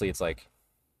 Obviously, it's like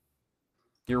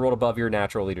you're rolled above your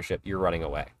natural leadership, you're running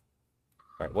away.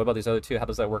 All right, what about these other two? How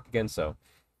does that work again? So,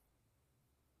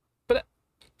 but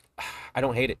I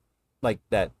don't hate it. Like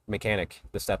that mechanic,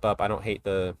 the step up. I don't hate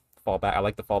the fallback. I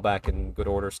like the fallback and good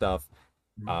order stuff.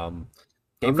 Mhm. Um,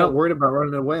 Game I'm not felt worried about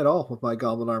running away at all with my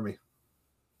Goblin army.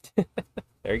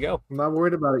 There you go. I'm not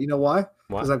worried about it. You know why?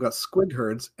 Why? Because I've got squid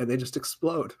herds and they just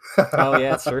explode. Oh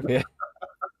yeah, it's true. Yeah.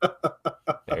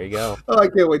 There you go. Oh, I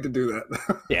can't wait to do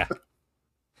that. Yeah.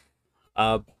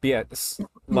 But yeah,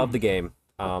 love the game.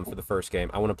 For the first game,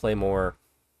 I want to play more.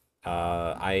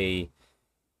 I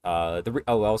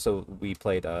also we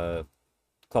played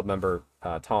club member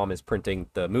Tom is printing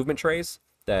the movement trays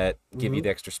that give you Mhm. the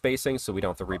extra spacing, so we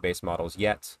don't have to rebase models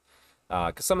yet.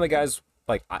 Because some of the guys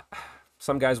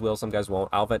some guys will, some guys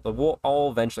won't. We'll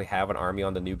all eventually have an army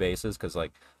on the new bases because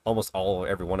like almost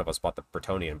every one of us bought the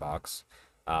Bretonian box.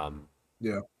 Um,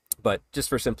 Yeah. but just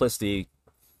for simplicity,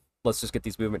 let's just get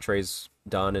these movement trays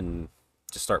done and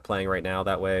just start playing right now.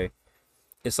 That way,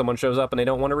 if someone shows up and they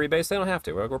don't want to rebase, they don't have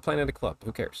to. We're playing at a club.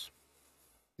 Who cares?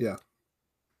 Yeah.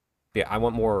 Yeah, I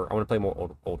want more. I want to play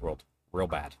more old world, real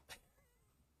bad.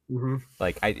 Hmm.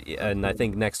 Like I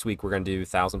think next week we're gonna do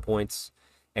 1,000 points,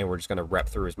 and we're just gonna rep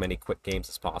through as many quick games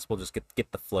as possible. Just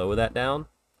get the flow of that down,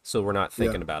 so we're not Yeah.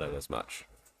 thinking about it as much.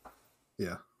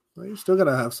 Yeah. Well, you're still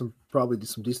gonna have probably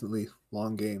some decently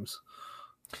long games.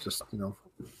 Just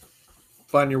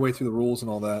find your way through the rules and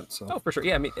all that. So Oh, for sure.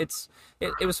 Yeah, I mean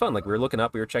it was fun. Like we were looking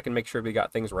up, we were checking, make sure we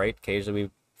got things right. Occasionally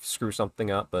we screw something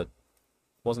up, but it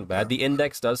wasn't bad. yeah. The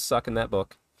index does suck in that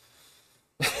book.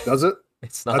 Does it?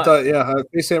 It's I not. thought, yeah,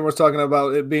 Sam was talking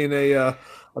about it being a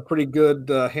pretty good,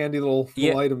 handy Yeah, little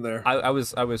item there. I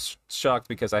was shocked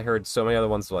because I heard so many other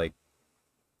ones were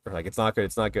like it's not good,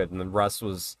 it's not good, and then Russ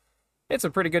was it's a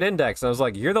pretty good index, and I was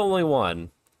like, you're the only one,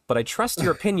 but I trust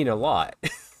your opinion a lot.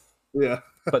 Yeah.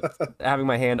 But having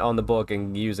my hand on the book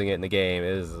and using it in the game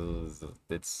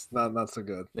it's Not so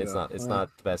good. Yeah. it's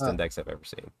not the best Uh, index I've ever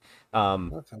seen.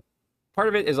 Um, okay. Part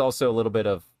of it is also a little bit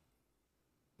of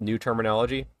new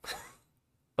terminology,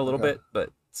 a little Okay. bit,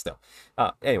 but still.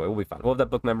 Anyway, we'll be fine. We'll have that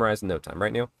book memorized in no time,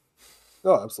 right, Neil?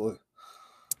 Oh, absolutely.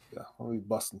 Yeah. I'll be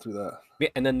busting through that. Yeah,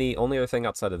 and then the only other thing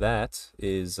outside of that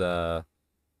is I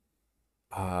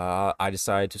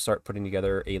decided to start putting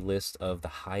together a list of the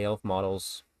high elf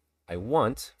models I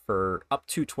want for up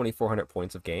to 2,400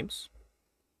 points of games.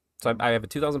 So I have a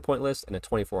 2,000 point list and a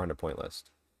 2,400 point list.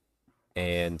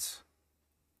 And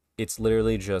it's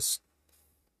literally just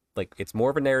like, it's more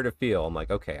of a narrative feel. I'm like,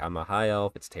 okay, I'm a high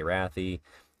elf. It's Teyrathi.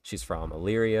 She's from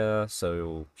Illyria.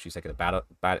 So she's like a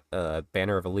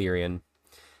banner of Illyrian.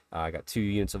 I got 2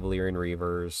 units of Valyrian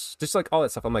Reavers, just like all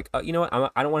that stuff. I'm like, you know what?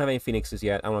 I don't want to have any Phoenixes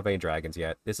yet. I don't have any dragons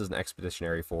yet. This is an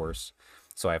expeditionary force,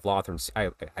 so I have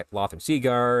Lothern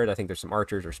Seaguard. I think there's some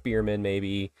archers or spearmen,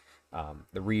 maybe.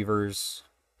 The Reavers.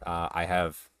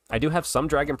 I do have some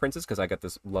dragon princes because I got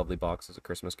this lovely box as a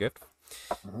Christmas gift.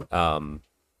 Mhm.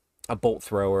 A bolt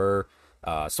thrower,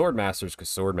 sword masters because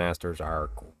sword masters are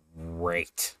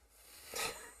great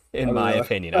in Oh, my really?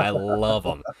 opinion. I love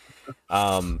them.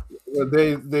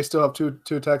 They still have two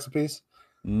attacks apiece.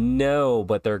 No,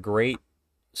 but they're great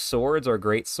swords are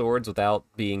great swords without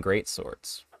being great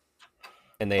swords.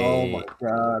 And Oh my they,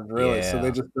 God, really? So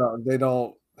yeah, they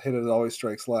don't hit it always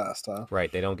strikes last, huh?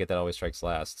 right. They don't get that always strikes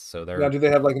last. So Now, they're, do they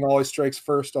have like an always strikes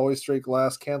first, always strike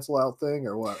last cancel out thing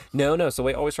or what? no. So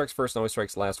wait, always strikes first and always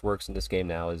strikes last works in this game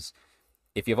now is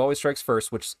if you have always strikes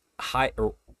first, which high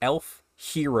or elf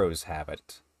heroes have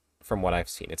it from what I've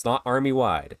seen. It's not army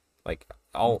wide. Like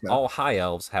Okay. all high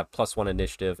elves have +1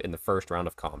 initiative in the first round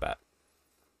of combat.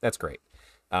 That's great.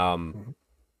 Um, Mhm.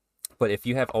 but if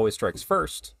you have always strikes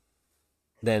first,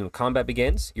 then combat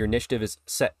begins. Your initiative is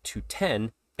set to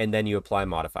 10, and then you apply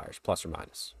modifiers, plus or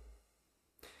minus.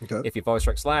 Okay. If you've always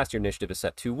strikes last, your initiative is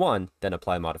set to 1, then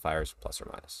apply modifiers, plus or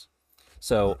minus.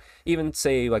 So even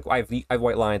say, like, I have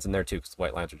white lions in there too, because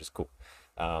white lions are just cool.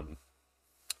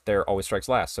 They're always strikes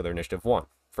last, so they're initiative 1.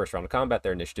 First round of combat,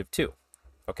 they're initiative 2.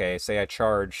 Okay, say I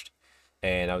charged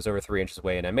and I was over 3 inches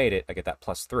away and I made it, I get that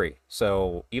 +3.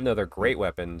 So even though they're great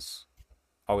weapons,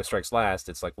 always strikes last,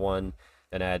 it's like 1,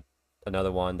 then add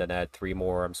another 1, then add 3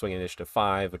 more. I'm swinging initiative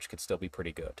 5, which could still be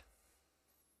pretty good.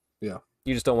 Yeah.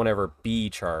 You just don't want to ever be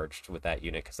charged with that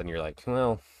unit because then you're like,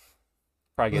 well,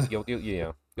 probably get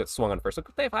get swung on first. So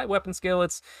they have high weapon skill.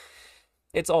 It's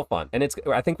all fun, and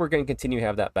I think we're going to continue to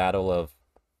have that battle of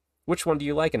which one do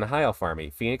you like in the high elf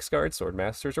army, Phoenix Guard, Sword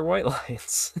Masters, or White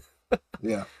Lions?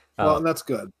 Yeah. Well, uh, and that's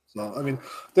good. So, I mean,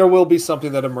 there will be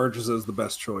something that emerges as the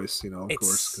best choice, of course,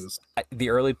 it's because the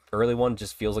early one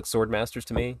just feels like Sword Masters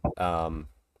to me.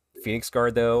 Phoenix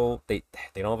Guard though they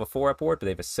don't have a 4-up ward, but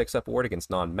they have a 6-up ward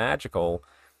against non-magical.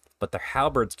 But their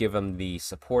halberds give them the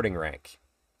supporting rank,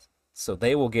 so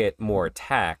they will get more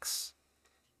attacks.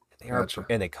 gotcha.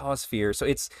 And they cause fear,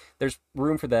 so there's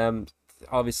room for them.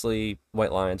 Obviously,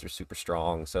 White Lions are super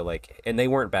strong, so like, and they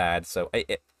weren't bad. So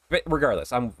But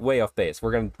regardless, I'm way off base.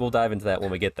 We'll dive into that when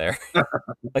we get there. Like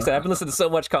I said, I've been listening to so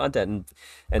much content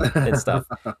and stuff.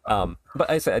 But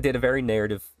I said I did a very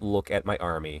narrative look at my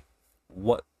army.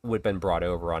 What would have been brought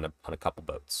over on a couple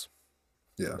boats.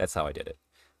 Yeah, that's how I did it.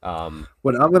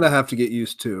 What I'm gonna have to get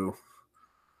used to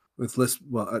with list.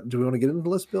 Well, do we want to get into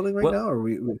list building right now, or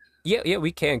we... Yeah,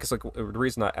 we can, because like the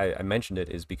reason I mentioned it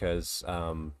is because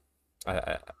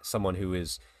someone who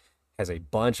has a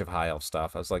bunch of high elf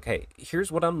stuff. I was like, hey,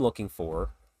 here's what I'm looking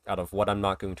for out of what I'm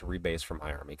not going to rebase from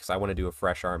my army, because I want to do a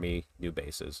fresh army, new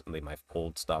bases, and leave my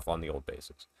old stuff on the old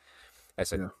bases. I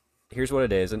said, here's what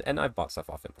it is, and I've bought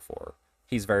stuff off him before.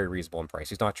 He's very reasonable in price.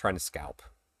 He's not trying to scalp.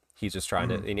 He's just trying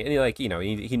to, and like, you know,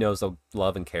 he knows they'll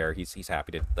love and care. He's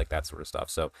happy to, like, that sort of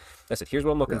stuff. So I said, here's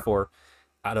what I'm looking for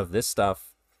out of this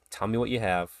stuff. Tell me what you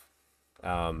have,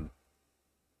 and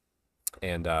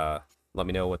let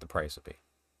me know what the price would be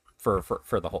for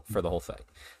the whole thing,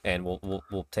 and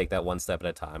we'll take that one step at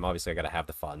a time. Obviously, I got to have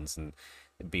the funds and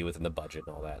be within the budget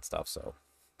and all that stuff. So,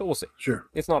 but we'll see. Sure,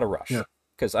 it's not a rush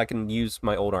because I can use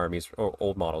my old armies or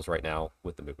old models right now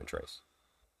with the movement trace.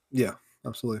 Yeah,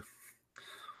 absolutely.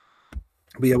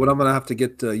 But yeah, what I'm gonna have to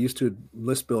get used to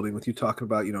list building with you talking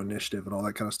about, you know, initiative and all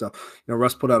that kind of stuff. You know,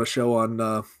 Russ put out a show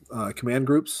on command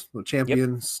groups,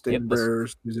 champions, standard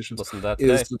bearers, musicians. Listen to that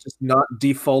is just not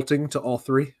defaulting to all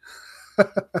three,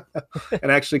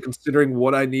 and actually considering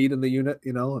what I need in the unit,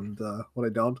 you know, and what I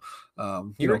don't.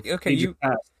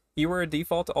 You were a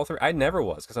default to all three. I never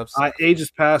was, because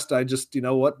ages past. I just, you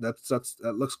know what, that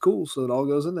looks cool, so it all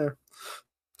goes in there.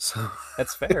 So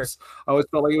that's fair. I always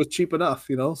felt like it was cheap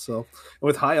enough, you know. So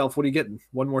with high elf, what are you getting?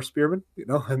 One more spearman, you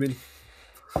know? I mean,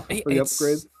 for the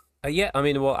upgrade. Yeah, I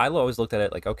mean, well, I always looked at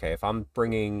it like, okay, if I'm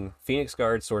bringing Phoenix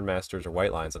Guards, Swordmasters, or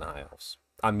White Lions and high elves,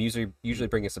 I'm usually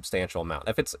bringing a substantial amount.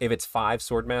 If it's 5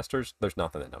 Swordmasters, there's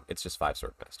nothing in them. It's just 5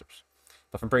 Swordmasters.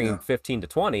 But if I'm bringing 15 to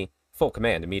 20, full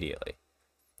command immediately.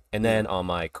 And then on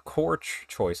my core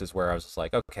choices, where I was just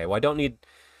like, okay, well, I don't need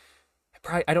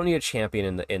a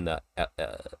champion in the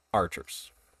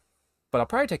archers, but I'll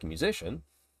probably take a musician.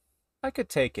 I could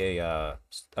take a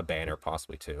banner,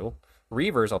 possibly 2.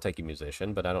 Reavers, I'll take a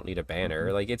musician, but I don't need a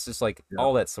banner. Like, it's just like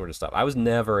all that sort of stuff. I was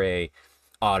never a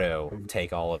auto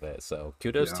take all of it, so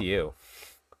kudos to you.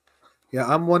 Yeah,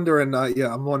 I'm wondering.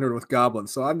 I'm wondering with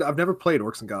goblins. So I've never played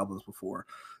orcs and goblins before.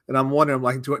 And I'm wondering, I'm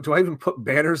like, do I even put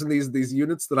banners in these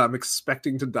units that I'm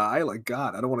expecting to die? Like,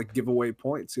 God, I don't want to give away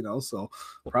points, you know. So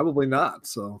probably not.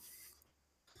 So,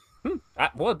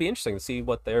 well, it'd be interesting to see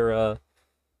what their.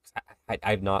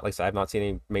 I've not, like I said, I've not seen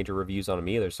any major reviews on them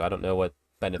either, so I don't know what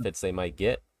benefits they might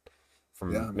get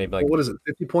from maybe like. What is it?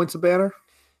 50 points a banner?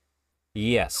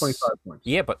 Yes. 25 points.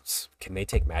 Yeah, but can they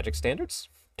take magic standards?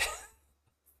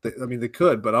 They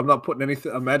could, but I'm not putting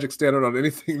a magic standard on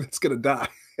anything that's gonna die.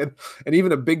 And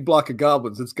even a big block of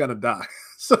goblins, it's gonna die.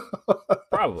 So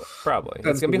probably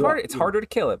it's gonna be hard. It's harder to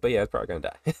kill it, but yeah, it's probably gonna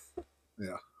die.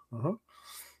 Yeah.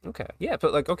 Okay. Yeah,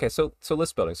 but like, okay, so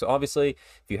list building. So obviously,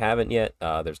 if you haven't yet,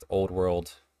 there's the Old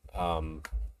World.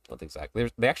 What exactly?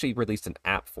 They actually released an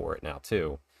app for it now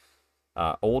too.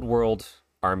 Old World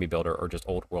Army Builder, or just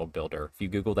Old World Builder. If you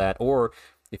Google that, or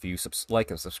if you like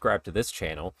and subscribe to this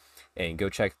channel and go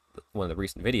check one of the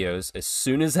recent videos, as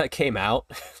soon as that came out,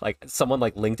 like someone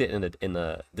like linked it in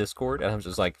the Discord, and I was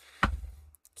just like,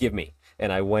 give me.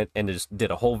 And I went and just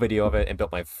did a whole video of it and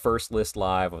built my first list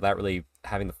live without really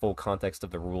having the full context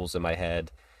of the rules in my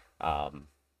head. And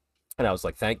I was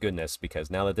like, thank goodness, because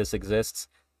now that this exists,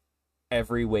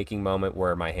 every waking moment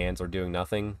where my hands are doing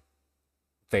nothing,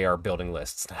 they are building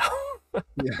lists now.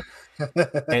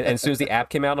 and as soon as the app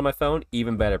came out on my phone,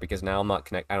 even better, because now I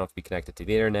don't have to be connected to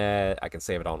the internet. I can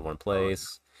save it all in one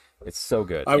place. It's so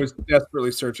good. I was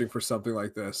desperately searching for something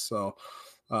like this. So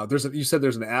you said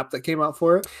there's an app that came out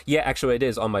for it? Yeah, actually it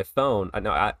is on my phone.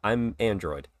 I'm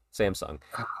Android, Samsung.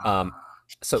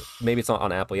 So maybe it's not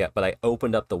on Apple yet, but I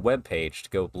opened up the web page to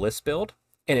go list build,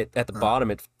 and at the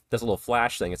bottom it does a little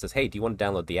flash thing. It says, hey, do you want to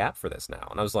download the app for this now?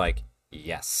 And I was like,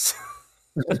 yes.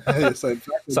 Yes, so I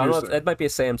don't know if that might be a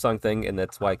Samsung thing, and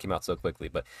that's why it came out so quickly.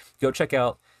 But go check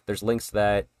out. There's links to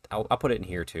that. I'll put it in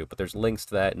here too. But there's links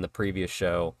to that in the previous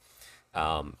show.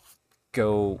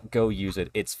 Go use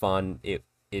it. It's fun.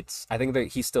 It's. I think that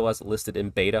he still has it listed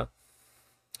in beta.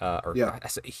 I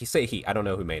don't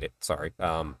know who made it. Sorry.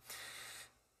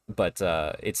 But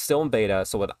it's still in beta.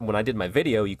 So when I did my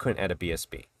video, you couldn't add a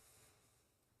BSB.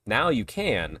 Now you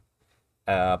can.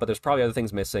 But there's probably other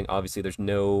things missing. Obviously, there's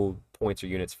no points or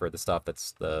units for the stuff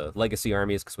that's the legacy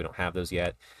armies, because we don't have those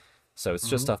yet. So it's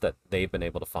just stuff that they've been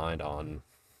able to find on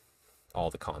all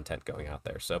the content going out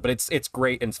there. So, but it's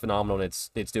great and it's phenomenal, and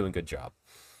it's doing a good job.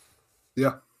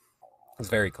 Yeah. It's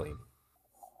very clean.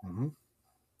 Hmm.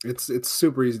 It's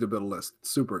super easy to build a list.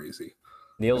 Super easy.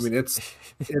 I Neil's mean,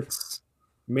 it's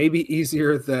maybe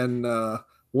easier than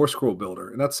War Scroll Builder,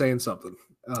 and that's saying something.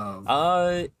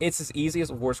 it's as easy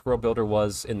as War Scroll Builder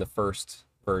was in the first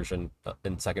version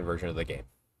and second version of the game.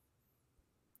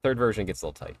 Third version gets a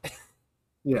little tight.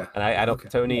 Yeah. And I don't, Okay.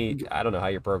 Tony, I don't know how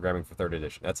you're programming for third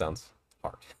edition. That sounds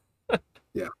hard.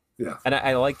 Yeah. Yeah. And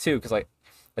I like too, because like,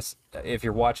 if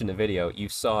you're watching the video, you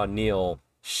saw Neil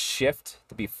shift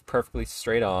to be perfectly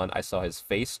straight on. I saw his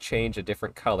face change a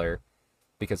different color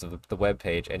because of the web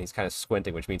page, and he's kind of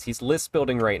squinting, which means he's list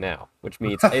building right now. Which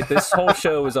means this whole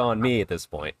show is on me at this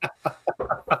point.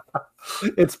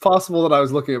 It's possible that I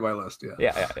was looking at my list. Yeah.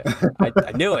 Yeah.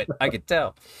 I knew it. I could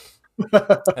tell.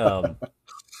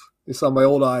 You saw my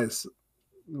old eyes,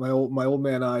 my old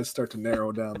man eyes start to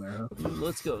narrow down there. Huh?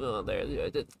 Let's go on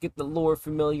there. Get the lore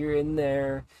familiar in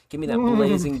there. Give me that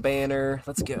blazing banner.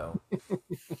 Let's go.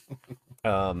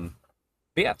 But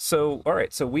yeah. So all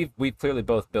right. So we've clearly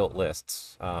both built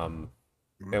lists. And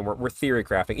we're theory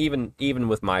crafting. Even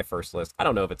with my first list, I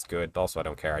don't know if it's good. Also, I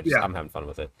don't care. I'm having fun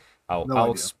with it.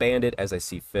 I'll expand it as I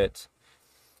see fit.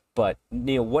 But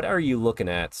Neil, what are you looking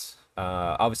at?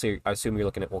 Obviously, I assume you're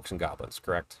looking at orcs and goblins,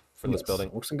 correct? For this building,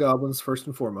 orcs and goblins first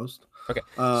and foremost. Okay.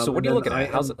 So what are you looking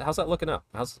at? How's that looking up?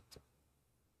 How's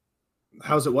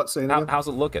it what saying? How's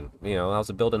it looking? How's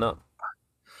it building up?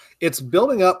 It's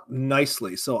building up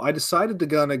nicely. So I decided to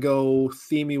go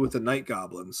themey with the night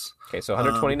goblins. Okay, so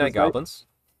 120 night goblins.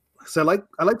 So I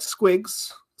like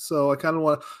squigs. So I kind of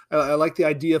want. I like the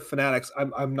idea of fanatics.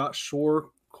 I'm not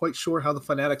quite sure how the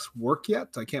fanatics work yet.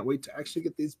 I can't wait to actually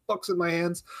get these books in my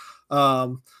hands.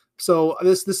 So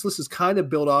this list is kind of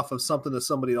built off of something that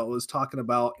somebody was talking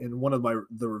about in one of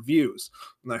the reviews,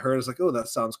 and I heard it's like, oh, that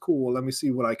sounds cool. Let me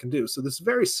see what I can do. So this is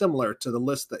very similar to the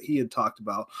list that he had talked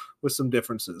about with some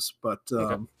differences, but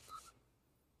Okay.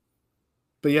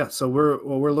 But yeah, so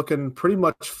we're looking pretty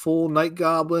much full night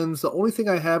goblins. The only thing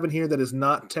I have in here that is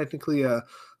not technically a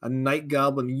night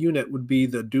goblin unit would be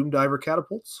the Doom Diver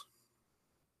catapults.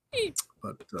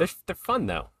 But they're fun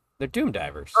though. They're Doom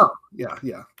Divers. Oh, yeah.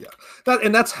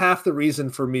 That's half the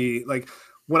reason for me. Like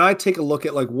when I take a look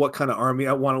at like what kind of army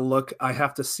I want to look, I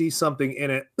have to see something in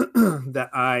it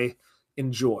that I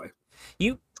enjoy.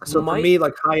 For me,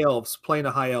 like high elves, playing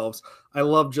a high elves, I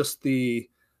love just the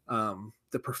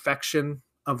perfection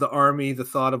of the army, the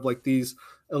thought of like these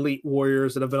elite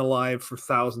warriors that have been alive for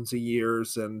thousands of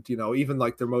years, and even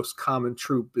like their most common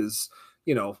troop is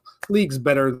leagues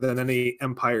better than any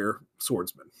empire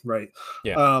swordsman, right?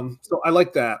 Yeah. So I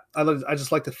like that. I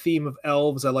just like the theme of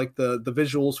elves. I like the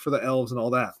visuals for the elves and all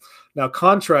that. Now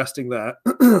contrasting that,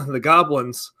 the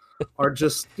goblins are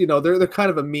just they're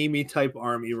kind of a meme type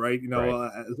army, right?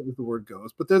 As the word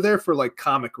goes, but they're there for like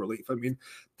comic relief. I mean,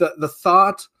 the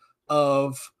thought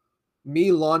of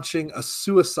me launching a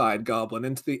suicide goblin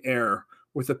into the air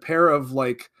with a pair of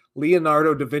like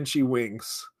Leonardo da Vinci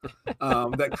wings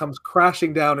that comes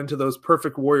crashing down into those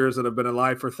perfect warriors that have been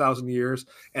alive for 1,000 years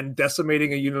and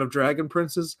decimating a unit of dragon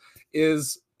princes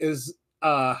it's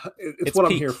what peak.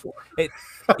 I'm here for. It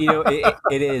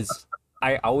is.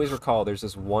 I always recall there's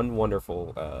this one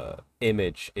wonderful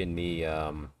image in the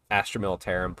Astra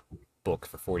Militarum book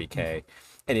for 40K,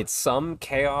 and it's some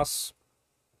chaos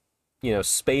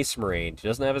space marine. He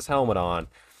doesn't have his helmet on, and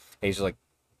he's just like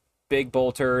big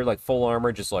bolter, like full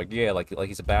armor, just like he's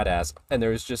a badass. And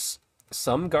there's just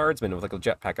some guardsmen with like a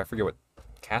jetpack. I forget what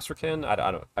Castrican.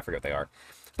 I forget what they are,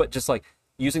 but just like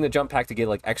using the jump pack to get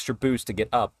like extra boost to get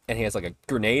up. And he has like a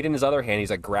grenade in his other hand.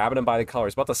 He's like grabbing him by the collar.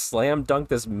 He's about to slam dunk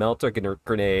this melter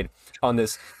grenade on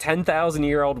this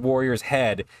 10,000-year-old warrior's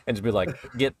head and just be like,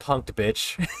 "Get punked,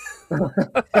 bitch."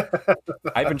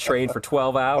 I've been trained for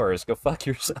 12 hours. Go fuck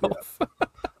yourself.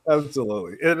 Yeah,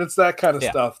 absolutely, and it's that kind of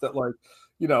stuff that like.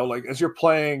 Like as you're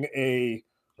playing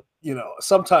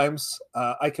sometimes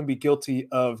I can be guilty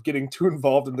of getting too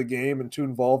involved in the game and too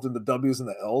involved in the W's and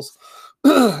the L's,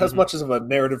 as much as of a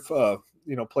narrative,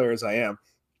 player as I am.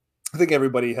 I think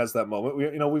everybody has that moment.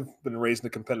 We've been raised in a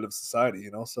competitive society,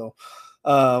 so,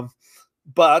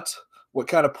 but what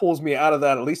kind of pulls me out of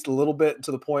that at least a little bit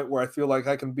to the point where I feel like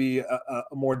I can be a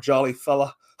more jolly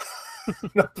fella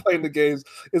playing the games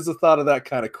is the thought of that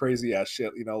kind of crazy ass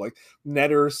shit, like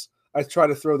netters. I try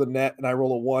to throw the net and I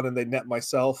roll a 1 and they net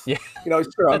myself. Yeah.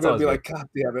 Sure, I'm going to be like, God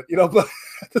damn it. But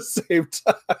at the same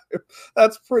time,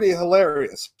 that's pretty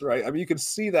hilarious, right? I mean, you can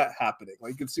see that happening.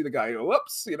 Like you can see the guy go,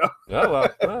 whoops, Oh,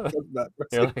 well.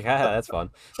 You're like, that's fun.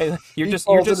 Hey, you're just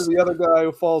into the other guy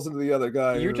who falls into the other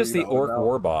guy. You're just the orc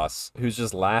war boss who's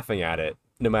just laughing at it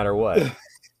no matter what.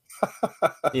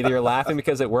 Either you're laughing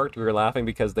because it worked, or you're laughing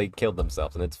because they killed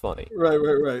themselves, and it's funny.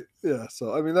 Right. Yeah.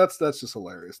 So I mean, that's just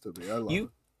hilarious to me. I love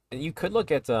You it. you could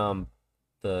look at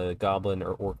the goblin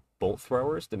or orc bolt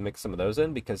throwers to mix some of those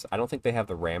in because I don't think they have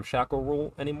the ramshackle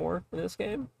rule anymore in this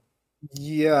game,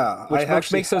 Yeah, I which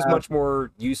actually makes those have. much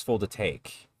more useful to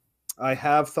take. I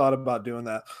have thought about doing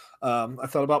that. I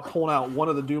thought about pulling out one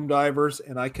of the Doom Divers,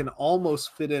 and I can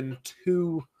almost fit in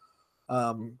two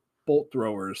bolt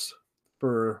throwers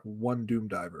for one Doom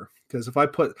Diver. Because if I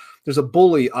put, there's a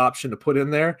bully option to put in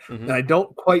there, Hmm. and I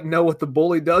don't quite know what the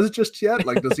bully does just yet.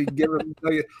 Like, does he give him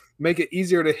make it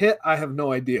easier to hit? I have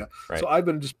no idea. So Right, I've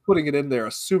been just putting it in there,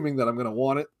 assuming that I'm going to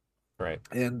want it, right.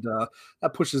 and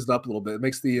that pushes it up a little bit. It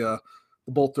makes the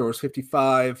bolt throwers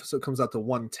 55, so it comes out to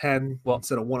 110 Well,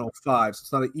 instead of 105. So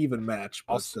it's not an even match,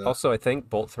 but also I think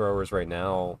bolt throwers right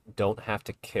now don't have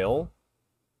to kill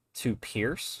to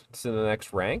pierce to the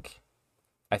next rank.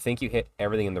 I think you hit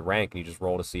everything in the rank and you just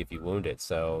roll to see if you wound it.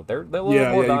 So they're a little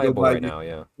yeah, more you go valuable by right now.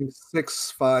 Yeah,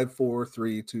 6, 5, 4,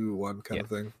 3, 2, 1 kind yeah, of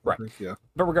thing. I right. think, yeah.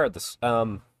 But regardless,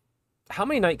 how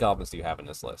many night goblins do you have in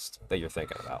this list that you're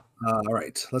thinking about? All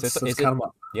right, So let's is it? count them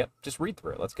up. Yep, just read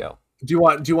through it. Let's go. Do you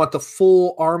want the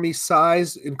full army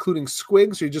size, including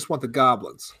squigs, or you just want the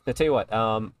goblins? Now, tell you what.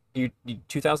 You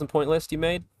 2,000 point list you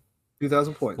made.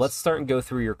 2,000 Let's points. start and go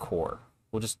through your core.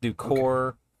 We'll just do Okay,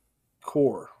 core.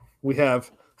 core. We have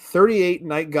 38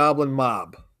 night goblin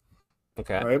mob.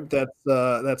 Okay. Right,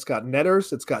 that's got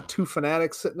netters. It's got two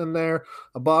fanatics sitting in there,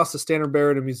 a boss, a standard bearer,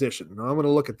 and a musician. Now I'm going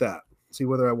to look at that, see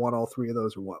whether I want all three of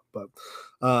those or what. But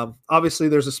obviously,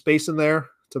 there's a space in there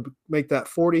to make that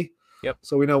 40, Yep.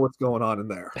 so we know what's going on in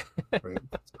there. Right,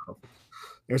 so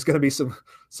there's going to be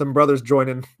some brothers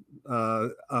joining.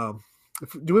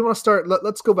 Do we want to start?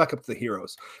 Let's go back up to the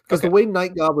heroes because the Okay. way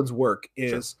night goblins work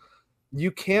Sure. is you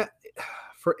can't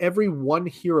for every one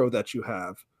hero that you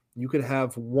have, you can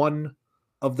have one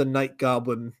of the night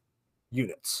goblin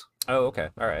units. Oh, okay.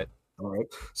 All right. All right.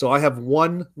 So I have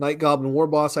one night goblin war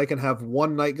boss. I can have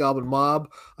one night goblin mob.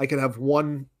 I can have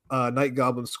one night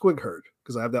goblin squig herd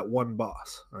because I have that one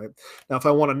boss. All right. Now, if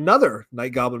I want another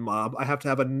night goblin mob, I have to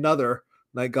have another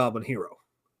night goblin hero.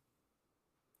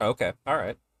 Okay. All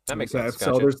right. That makes Okay. sense.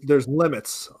 So Gotcha. there's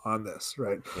limits on this,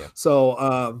 right? Yeah. So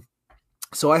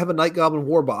I have a night goblin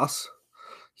war boss.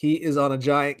 He is on a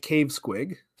giant cave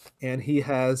squig, and he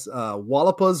has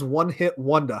Wallapa's one hit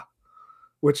wonder,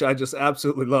 which I just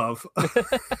absolutely love.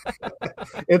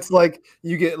 It's like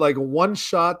you get like one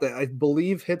shot that I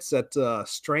believe hits at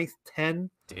strength 10,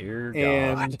 Dear God.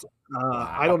 and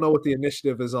I Wow. don't know what the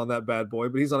initiative is on that bad boy,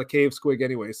 but he's on a cave squig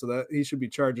anyway, so that he should be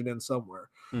charging in somewhere.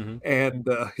 Hmm. And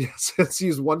yes, it's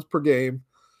used once per game,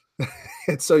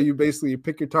 and so you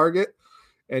pick your target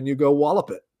and you go wallop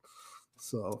it.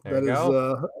 So There you that is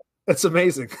go. it's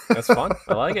amazing. That's fun.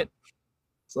 I like it.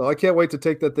 So I can't wait to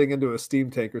take that thing into a steam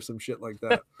tank or some shit like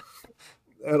that.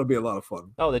 That'll be a lot of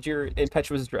fun. Oh, that your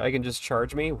impetuous dragon just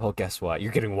charged me? Well, guess what?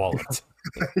 You're getting walloped.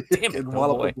 Damn it, And oh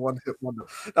wallop boy. with one hit wonder.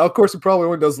 Now, of course, it probably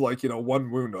only does like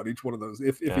one wound on each one of those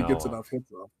if he Oh, gets well, enough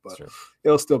hits off, that's but true.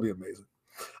 it'll still be amazing.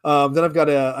 Then I've got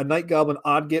a Night Goblin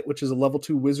Oddgit, which is a level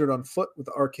 2 wizard on foot with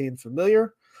the Arcane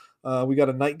Familiar. We got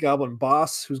a Night Goblin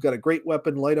Boss who's got a great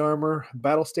weapon, light armor,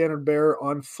 battle standard bearer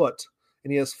on foot,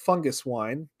 and he has Fungus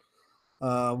Wine.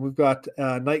 We've got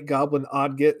Night Goblin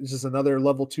Oddgit, which is another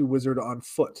level 2 wizard on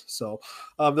foot. So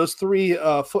those three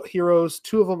foot heroes,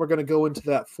 two of them are going to go into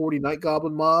that 40 Night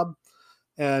Goblin mob.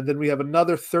 And then we have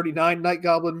another 39 Night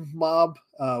Goblin mob.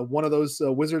 One of those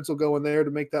wizards will go in there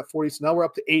to make that 40. So now we're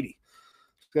up to 80.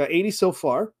 We've got 80 so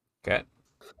far. Okay.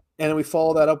 And then we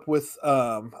follow that up with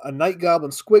a Night Goblin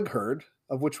Squig Herd,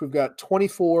 of which we've got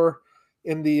 24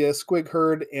 in the Squig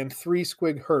Herd and 3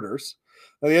 Squig Herders.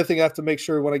 Now, the other thing I have to make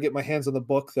sure when I get my hands on the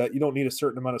book that you don't need a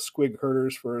certain amount of Squig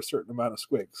Herders for a certain amount of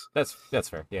Squigs. That's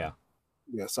fair. Yeah.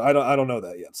 Yeah, so I don't know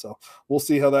that yet. So we'll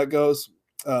see how that goes.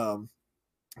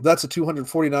 That's a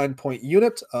 249 point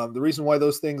unit. The reason why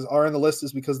those things are in the list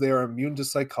is because they are immune to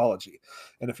psychology.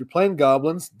 And if you're playing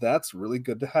goblins, that's really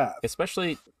good to have.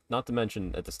 Especially, not to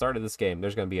mention, at the start of this game,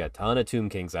 there's going to be a ton of Tomb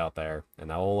Kings out there, and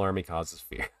that whole army causes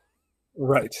fear.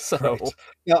 Right, So, right.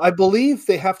 Now, I believe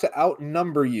they have to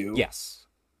outnumber you yes.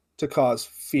 to cause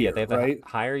Yeah, fear, they have the right?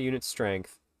 higher unit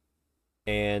strength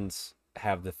and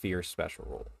have the fear special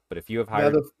rule. But if you have Now,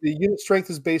 higher, the unit strength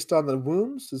is based on the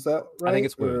wounds. Is that right? I think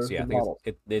it's Or wounds. Yeah, the I think model?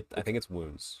 I think it's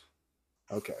wounds.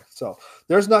 Okay, so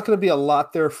there's not going to be a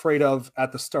lot they're afraid of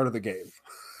at the start of the game.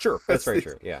 Sure, that's very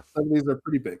true. Yeah. Some of these are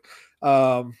pretty big.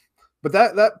 But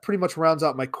that pretty much rounds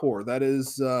out my core. That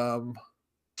is,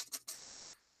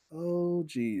 oh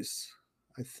geez,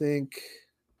 I think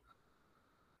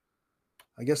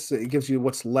I guess it gives you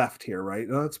what's left here, right?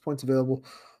 No, it's points available.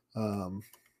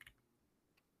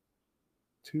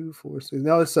 2, 4, 6.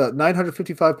 No, it's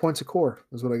 955 points a core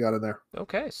is what I got in there.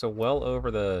 Okay, so well over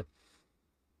the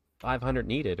 500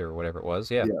 needed or whatever it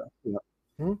was. Yeah. Yeah,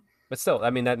 yeah. Hmm. But still,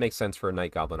 I mean, that makes sense for a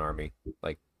Night Goblin army.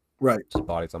 Like, Right. just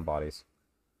bodies on bodies.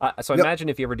 So I Yep. imagine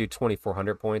if you ever do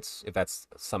 2,400 points, if that's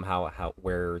somehow how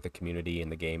where the community in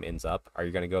the game ends up, are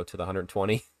you going to go to the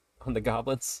 120 on the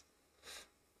goblins?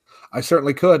 I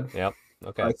certainly could. Yep. I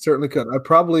Okay. certainly could. I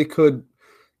probably could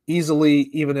easily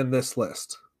even in this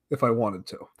list if I wanted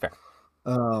to. Fair.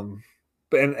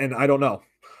 But and I don't know.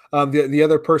 The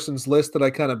other person's list that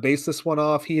I kind of based this one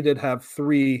off, he did have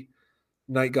 3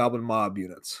 Night Goblin mob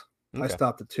units. I Okay.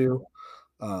 stopped at 2.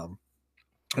 Um,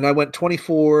 and I went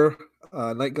 24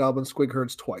 Night Goblin Squig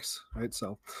Herds twice, right?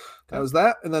 So that Okay. was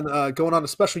that. And then going on to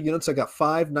special units, I got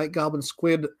 5 Night Goblin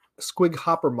Squig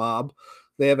Hopper Mob.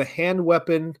 They have a hand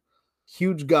weapon,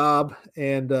 huge gob,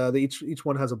 and they each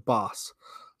one has a boss.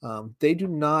 They do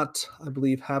not, I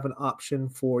believe, have an option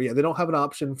for, they don't have an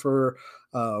option for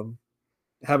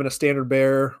having a standard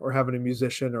bearer or having a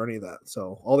musician or any of that.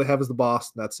 So all they have is the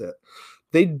boss, and that's it.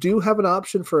 They do have an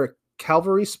option for a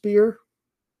cavalry spear,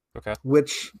 Okay.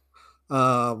 which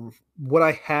what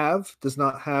I have does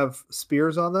not have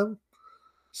spears on them.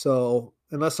 So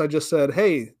unless I just said,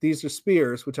 hey, these are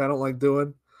spears, which I don't like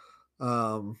doing,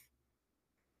 um,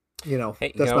 Hey, you can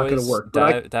that's not going to always work.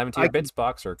 But dive into I your can, bits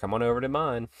box or come on over to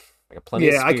mine. I got plenty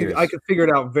of yeah, I spears. could figure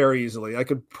it out very easily. I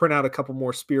could print out a couple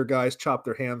more spear guys, chop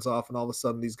their hands off, and all of a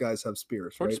sudden these guys have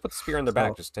spears, Or right? just put the spear in their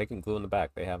back. So Just take and glue in the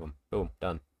back. They have them. Boom.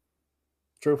 Done.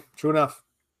 true enough.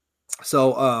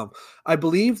 So I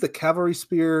believe the cavalry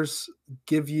spears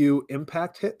give you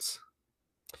impact hits.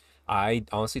 I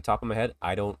honestly, top of my head,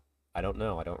 I don't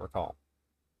know. I don't recall.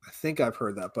 I think I've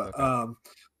heard that, but Okay.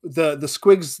 the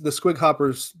squig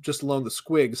hoppers, just alone the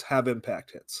squigs have impact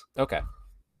hits. Okay.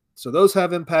 So those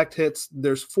have impact hits.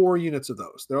 There's 4 units of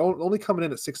those. They're only coming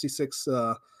in at 66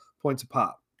 points a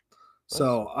pop. Nice.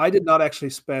 So I did not actually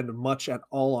spend much at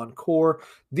all on core.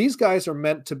 These guys are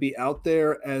meant to be out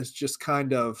there as just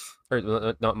kind of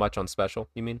Or not much on special,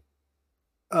 you mean?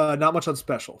 not much on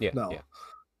special. Yeah. No. Yeah.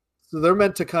 So they're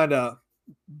meant to kind of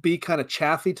be kind of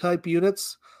chaffy type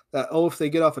units that, if they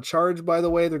get off a charge, by the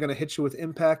way, they're going to hit you with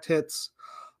impact hits,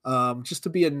 just to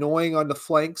be annoying on the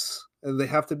flanks, and they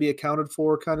have to be accounted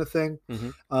for kind of thing.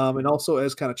 Mm-hmm. And also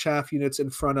as kind of chaff units in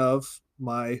front of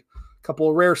my couple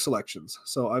of rare selections.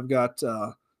 So I've got 2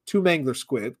 Mangler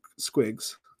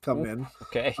squigs coming in.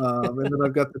 Okay. And then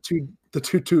I've got the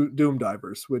two Doom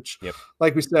Divers, which, Yep.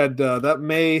 like we said, that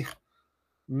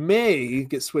may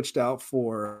get switched out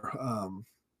for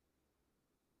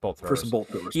Bolt for throwers. some bolt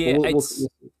throwers. Yeah, We'll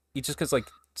it's just because like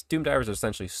Doom Divers are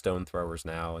essentially stone throwers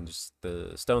now, and just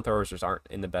the stone throwers just aren't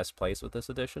in the best place with this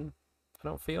edition. I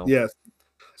don't feel. yes,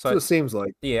 So that's what it seems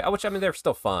like. yeah, which I mean they're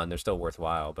still fun, they're still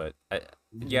worthwhile, but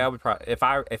yeah, I would probably if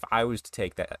I was to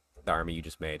take the army you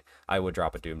just made, I would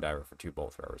drop a Doom Diver for 2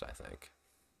 bolt throwers. I think.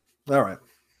 All right,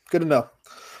 good to know.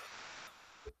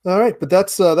 All right, but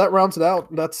that's that rounds it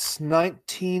out. That's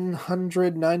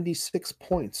 1,996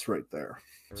 points right there.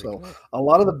 So a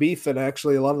lot of the beef and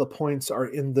actually a lot of the points are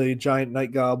in the giant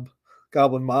night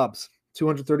goblin mobs.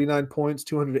 239 points,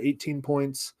 218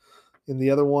 points in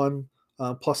the other one,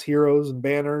 plus heroes and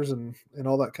banners and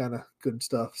all that kind of good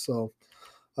stuff. So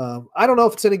I don't know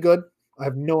if it's any good. I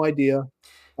have no idea.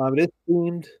 It is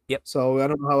themed. Yep. So I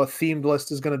don't know how a themed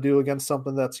list is going to do against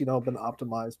something that's been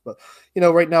optimized. But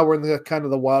right now we're in the kind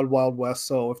of the wild west.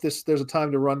 So if there's a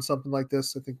time to run something like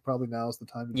this, I think probably now is the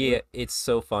time to do it. It's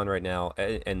so fun right now,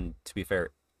 and to be fair,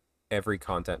 every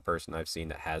content person I've seen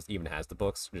that has the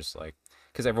books, just like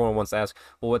because everyone wants to ask,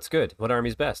 well, what's good? What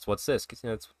army's best? What's this? Because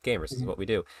it's gamers, this is what we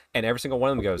do, and every single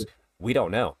one of them goes, we don't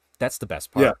know. That's the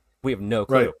best part. Yeah. We have no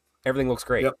clue. Right. Everything looks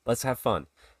great. Yep. Let's have fun.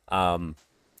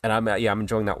 And I'm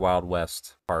enjoying that Wild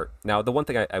West part. Now, the one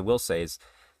thing I will say is,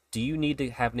 do you need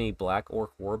to have any Black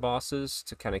Orc war bosses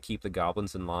to kind of keep the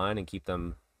goblins in line and keep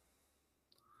them?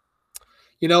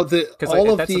 All of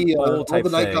the night thing.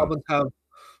 goblins have,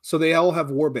 so they all have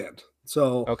warband.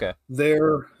 So Okay.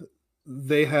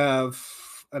 they have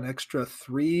an extra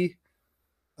 3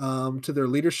 to their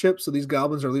leadership. So these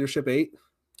goblins are leadership 8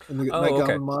 in the night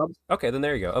goblin mobs. Okay, then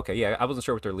there you go. Okay, yeah, I wasn't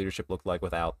sure what their leadership looked like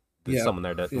without someone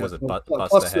there that wasn't bust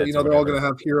plus, the heads. they're all going to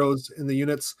have heroes in the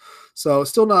units. So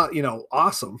still not,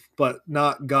 awesome, but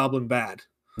not goblin bad.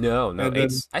 No, And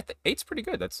eight's eight's pretty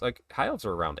good. That's like high elves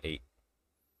are around 8.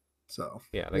 So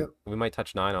yeah, we might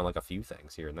touch 9 on like a few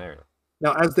things here and there.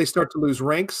 Now, as they start to lose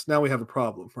ranks, now we have a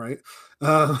problem, right?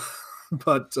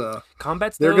 But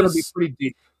combat's they're going to be pretty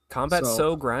deep. Combat's So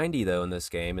so grindy though in this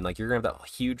game, and like you're gonna have that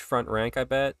huge front rank, I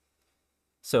bet.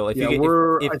 So if you yeah,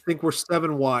 get if I think we're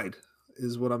 7 wide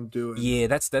is what I'm doing. yeah,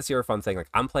 that's the other fun thing. Like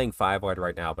I'm playing 5 wide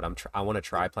right now, but I want to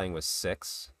try playing with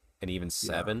 6 and even Yeah,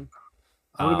 7.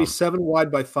 I'm gonna be Um, 7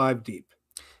 wide by 5 deep.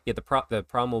 yeah, the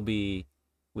problem will be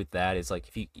with that is like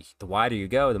if you the wider you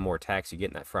go, the more attacks you get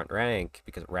in that front rank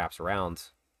because it wraps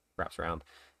around.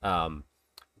 Um,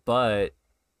 but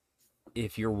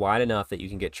if you're wide enough that you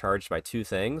can get charged by 2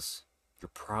 things, you're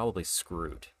probably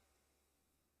screwed.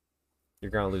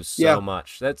 You're gonna lose Yeah, so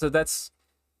much. That's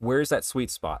where's that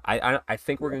sweet spot? I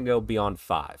think we're gonna go beyond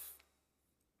 5.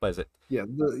 What is it? yeah,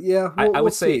 yeah. I We'll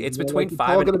would say see. it's Like between it's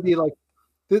five all and gonna be like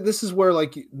this is where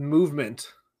like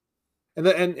movement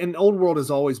and old world has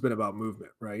always been about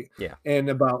movement, right? yeah. And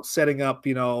about setting up,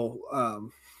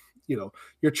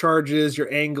 your charges,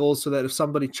 your angles, so that if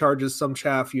somebody charges some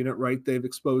chaff unit, right, they've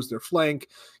exposed their flank.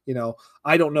 You know,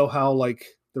 I don't know how like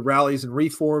the rallies and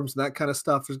reforms and that kind of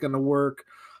stuff is going to work.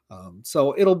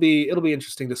 So it'll be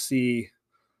interesting to see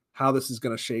how this is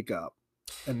going to shake up.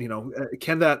 And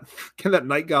can that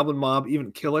night goblin mob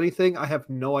even kill anything? I have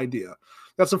no idea.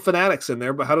 Got some fanatics in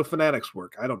there, but how do fanatics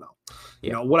work? I don't know.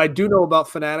 Yeah. What I do know about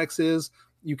fanatics is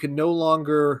you can no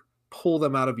longer pull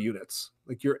them out of units.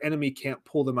 Like your enemy can't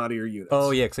pull them out of your units.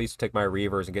 Oh yeah, because I used to take my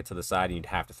reavers and get to the side, and you'd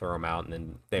have to throw them out, and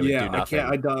then they would do Yeah, I nothing.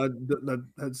 can't.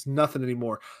 That's nothing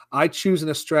anymore. I choose in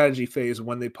a strategy phase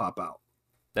when they pop out.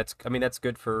 I mean, that's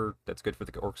good for the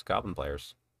orcs goblin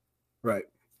players. Right.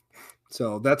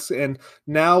 So and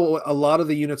now a lot of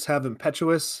the units have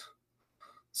impetuous,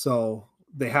 so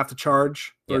they have to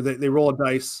charge or Yeah, they roll a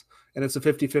dice and it's a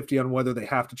 50-50 on whether they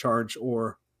have to charge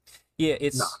or yeah, not.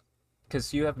 it's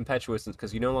because you have impetuous,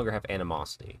 because you no longer have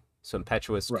animosity, so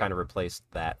impetuous Right. kind of replaced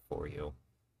that for you.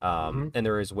 Mm-hmm. And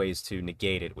there is ways to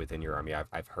negate it within your army.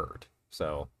 I've heard,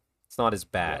 so it's not as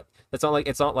bad. Yeah.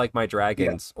 It's not like my Yeah.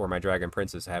 dragons or my dragon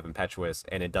princes have impetuous,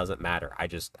 and it doesn't matter. I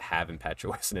just have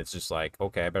impetuous, and it's just like,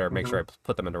 okay, I better make sure I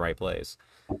put them in the right place.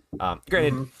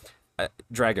 Granted, Mm-hmm.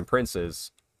 dragon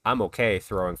princes, I'm okay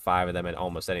throwing 5 of them at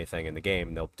almost anything in the game,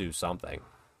 and they'll do something.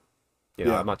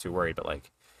 Yeah. I'm not too worried, but like,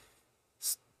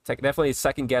 definitely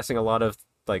second guessing a lot of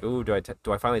like, ooh, do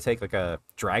I finally take like a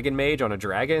dragon mage on a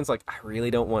dragon? It's like I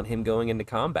really don't want him going into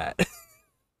combat.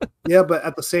 Yeah, but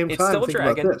at the same It's time, still think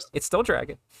dragon. about this. It's still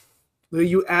dragon.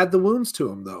 You add the wounds to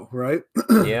him though, right?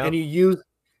 Yeah. And you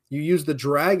use the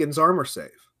dragon's armor save,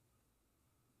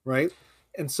 right?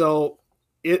 And so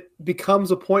it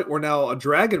becomes a point where now a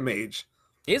dragon mage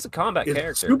He is a combat is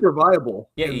character. super viable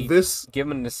Yeah, in this give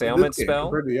him an in assailment this game spell.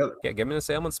 compared to the other. Yeah, give him an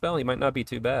assailment spell. He might not be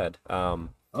too bad.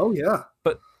 Oh yeah.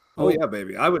 But Oh well, yeah,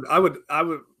 baby. I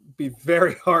would be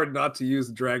very hard not to use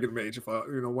the dragon mage if I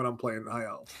when I'm playing high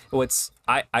elf. well,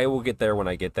 I will get there when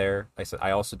I get there. I said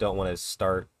I also don't want to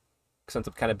start, since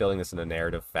I'm kind of building this in a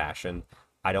narrative fashion.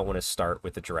 I don't want to start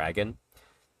with the dragon.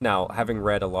 Now, having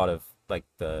read a lot of like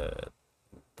the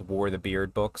War of the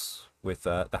Beard books with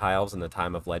the High Elves and the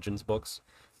Time of Legends books,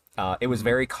 it was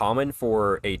very common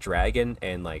for a dragon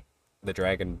and like the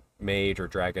dragon mage or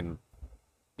dragon,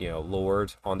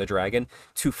 lord on the dragon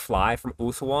to fly from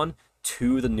Ulthuan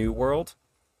to the New World,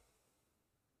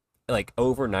 like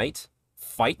overnight,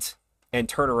 fight, and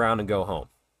turn around and go home.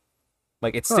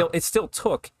 Like it still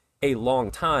took a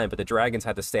long time, but the dragons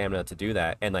had the stamina to do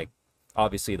that, and like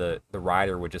obviously the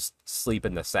rider would just sleep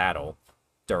in the saddle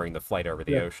during the flight over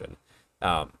the ocean.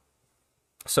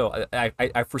 So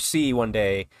I foresee one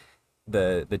day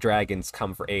the dragons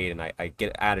come for aid, and I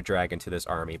add a dragon to this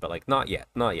army, but like not yet.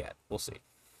 We'll see.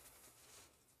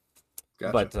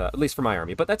 Gotcha. But at least for my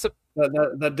army. But that's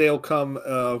that day will come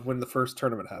when the first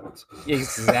tournament happens.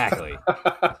 exactly.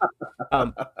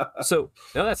 So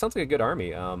no, that sounds like a good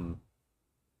army. I'm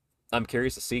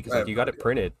curious to see because like you got it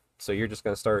printed, so you're just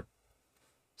gonna start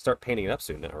painting it up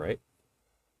soon now, right?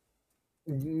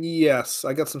 Yes,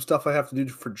 I got some stuff I have to do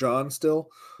for John still.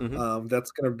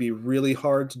 That's going to be really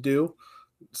hard to do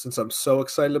since I'm so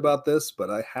excited about this, but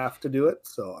I have to do it,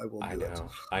 so I will do it.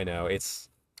 I know.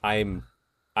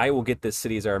 I will get this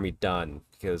city's army done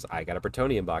because I got a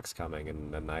Bretonnian box coming,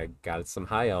 and then I got some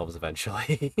high elves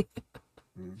eventually.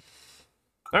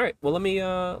 All right. Well, let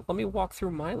me walk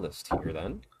through my list here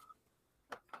then.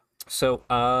 So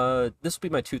this will be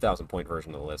my 2,000 point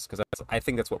version of the list because I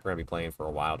think that's what we're gonna be playing for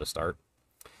a while to start.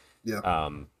 Yeah.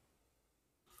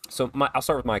 So I'll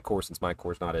start with my core since my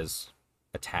core is not as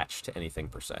attached to anything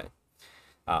per se.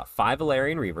 5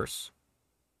 Valerian Reavers,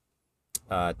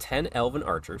 10 Elven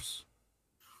Archers,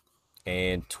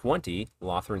 and 20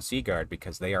 Lothran Sea Guard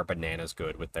because they are bananas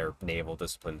good with their naval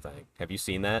discipline thing. Have you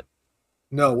seen that?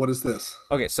 No, what is this?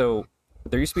 Okay, so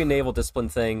there used to be a naval discipline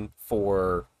thing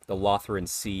for the Lothran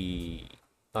Sea,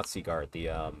 not Sea Guard,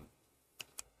 the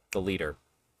leader.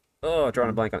 Oh, drawing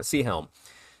a blank on it. Sea Helm.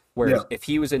 Yeah. Whereas if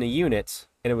he was in a unit,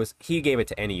 and he gave it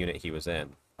to any unit he was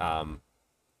in,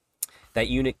 that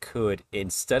unit could,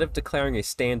 instead of declaring a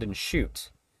stand and shoot,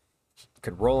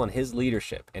 could roll on his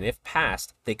leadership, and if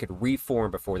passed, they could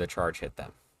reform before the charge hit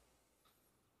them.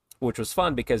 Which was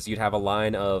fun because you'd have a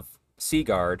line of Sea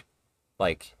Guard,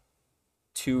 like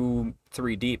 2,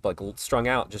 3 deep, like strung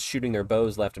out, just shooting their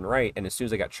bows left and right. And as soon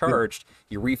as they got charged,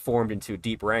 you reformed into a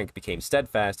deep rank, became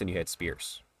steadfast, and you had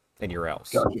spears and your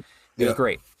elves. Gotcha. It was Yeah.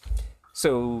 great.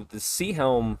 So the Sea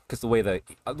Helm, because the way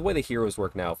the heroes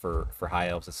work now for high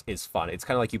elves is fun. It's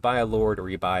kind of like you buy a lord or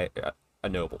you buy a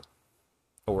noble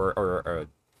or a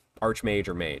archmage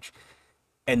or mage,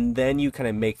 and then you kind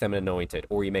of make them an anointed,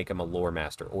 or you make them a lore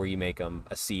master, or you make them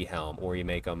a Sea Helm, or you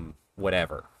make them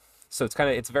whatever. So it's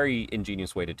a very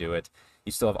ingenious way to do it.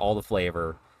 You still have all the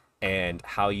flavor, and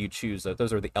how you choose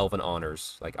those are the elven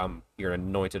honors. Like you're an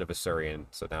anointed of Assyrian,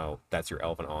 so now that's your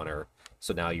elven honor.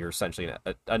 So now you're essentially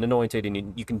an anointed,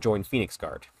 and you can join Phoenix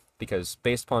Guard, because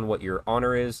based upon what your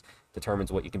honor is,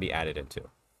 determines what you can be added into.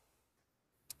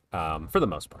 For the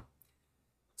most part.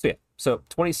 So yeah, so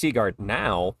 20 Sea Guard.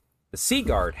 Now the Sea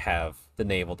Guard have the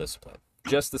naval discipline,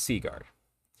 just the Sea Guard,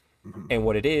 and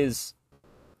what it is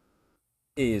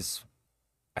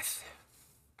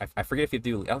I forget if you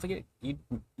do. I don't think you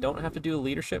don't have to do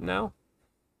leadership now.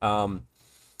 Um,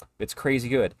 it's crazy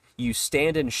good. You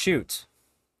stand and shoot,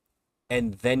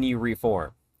 and then you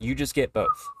reform. You just get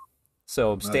both.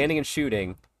 So standing and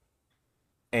shooting,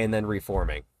 and then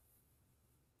reforming.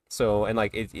 So and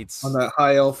like it's On that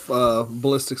high elf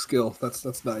ballistic skill,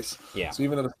 that's nice. yeah. So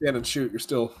even at a stand and shoot, you're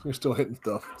still hitting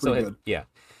stuff. So Pretty good. yeah.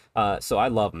 So I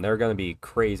love them. They're gonna be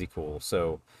crazy cool.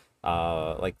 So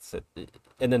like I said,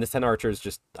 and then the 10 archers,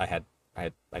 just I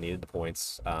needed the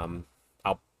points.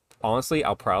 I'll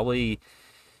probably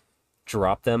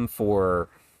drop them for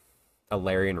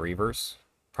Alarian Reavers,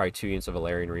 probably 2 units of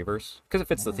Alarian Reavers, because it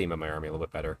fits the theme of my army a little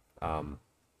bit better.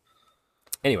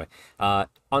 Anyway,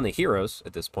 on the heroes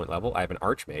at this point level, I have an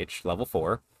Archmage, level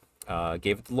 4.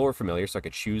 Gave it the lore familiar so I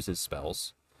could choose his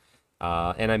spells.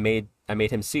 And I made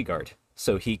him Sea Guard,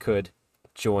 so he could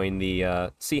join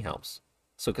the Sea Helms.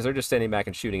 So because they're just standing back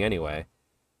and shooting anyway,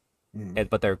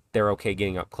 but they're okay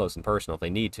getting up close and personal if they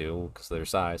need to because of their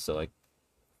size. So like,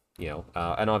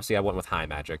 and obviously I went with high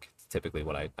magic. It's typically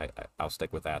what I'll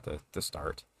stick with that to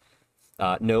start.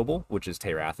 Noble, which is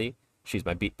Teyrathi. She's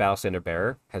my battle standard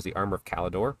bearer. Has the armor of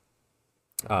Calidor.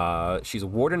 She's a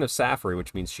warden of Safri,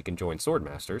 which means she can join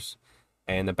Swordmasters.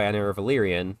 And the banner of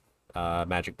Valyrian,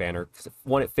 magic banner.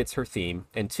 1, it fits her theme,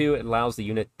 and 2, it allows the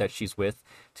unit that she's with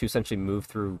to essentially move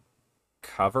through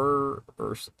cover,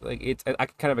 or like I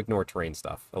can kind of ignore terrain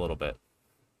stuff a little bit.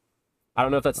 I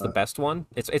don't know if that's the best one.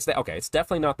 Okay. It's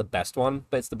definitely not the best one,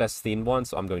 but it's the best themed one,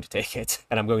 so I'm going to take it.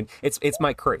 And it's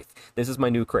my Kraith. This is my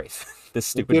new Kraith. This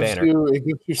stupid banner. It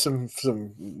gives you some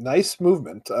nice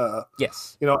movement.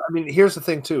 Yes. I mean, here's the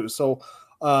thing too. So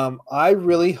I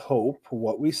really hope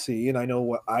what we see, and I know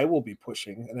what I will be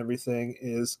pushing and everything,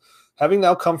 is having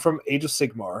now come from Age of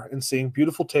Sigmar and seeing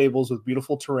beautiful tables with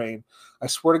beautiful terrain. I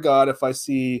swear to God, if I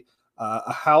see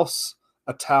a house,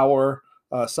 a tower,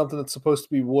 something that's supposed to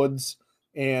be woods,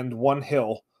 and one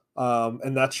hill,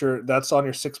 and that's on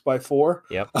your 6x4,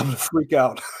 yep, I'm gonna freak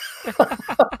out.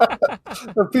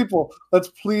 People, let's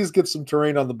please get some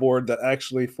terrain on the board that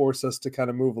actually force us to kind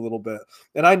of move a little bit.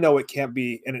 And I know it can't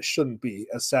be, and it shouldn't be,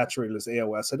 as saturated as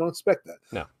AOS. I don't expect that.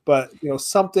 No. But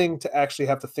something to actually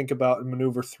have to think about and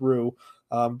maneuver through,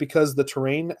 because the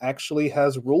terrain actually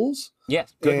has rules.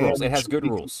 Yes, good rules. It has good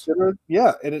rules.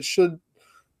 Yeah, and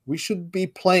we should be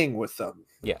playing with them.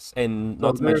 Yes, and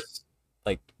not to mention,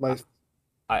 like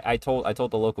I told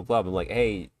the local club, I'm like,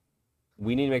 hey,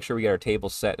 we need to make sure we get our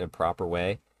tables set in a proper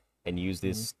way and use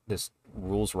this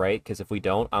rules right, because if we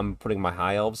don't, I'm putting my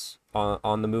high elves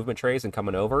on the movement trays and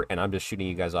coming over, and I'm just shooting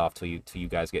you guys off till you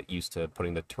guys get used to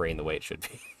putting the terrain the way it should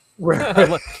be.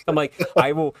 Right. I'm like,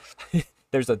 I will.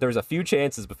 There's a few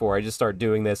chances before I just start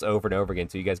doing this over and over again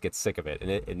until you guys get sick of it,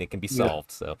 and it can be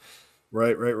solved. So,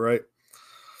 right.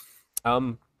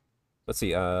 Let's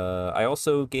see. I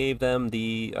also gave them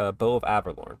the Bow of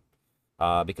Averlorn,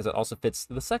 because it also fits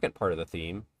the second part of the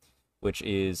theme, which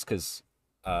is because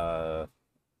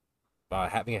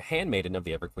having a handmaiden of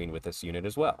the Everqueen with this unit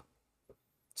as well.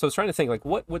 So I was trying to think like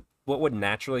what would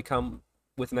naturally come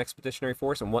with an expeditionary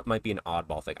force and what might be an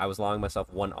oddball thing. I was allowing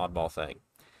myself one oddball thing,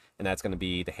 and that's going to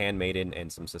be the handmaiden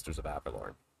and some Sisters of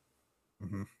Averlorn.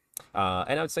 And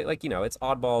I would say, like, it's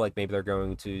oddball, like maybe they're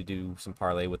going to do some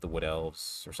parlay with the Wood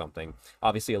Elves or something.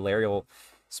 Obviously, Alariel,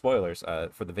 spoilers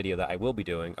for the video that I will be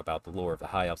doing about the lore of the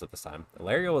High Elves at this time.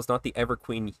 Alarielle is not the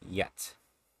Everqueen yet.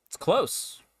 It's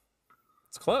close.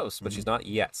 It's close, but she's not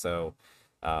yet. So,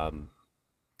 and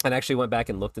actually went back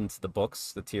and looked into the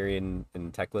books, the Tyrion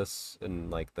and Teclis, and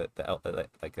like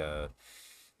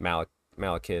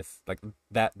Malekith, like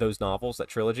those novels, that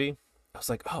trilogy. I was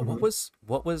like, oh,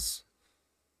 what was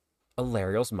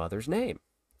Alarielle's mother's name?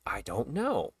 I don't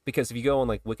know, because if you go on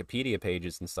like Wikipedia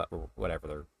pages and stuff or whatever,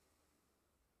 they're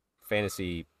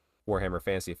fantasy Warhammer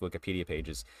Fantasy Wikipedia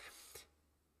pages.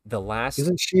 The last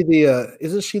isn't she the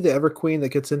Everqueen that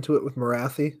gets into it with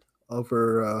Marathi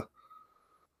over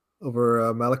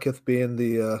Malekith being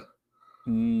the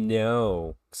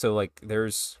no. So like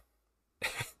there's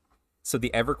so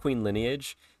the Everqueen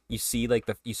lineage, you see like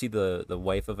the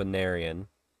wife of Anarion,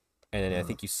 and then I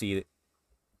think you see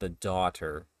the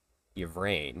daughter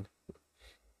Yvraine,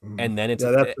 and then it's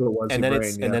that's who it was, and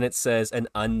Yvraine, and then it says an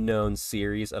unknown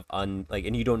series of and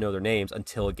you don't know their names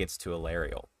until it gets to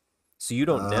Alarielle. So you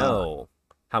don't know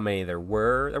how many there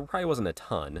were. There probably wasn't a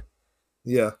ton.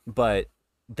 Yeah. But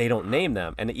they don't name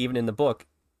them. And even in the book,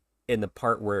 in the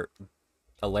part where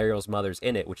Alarielle's mother's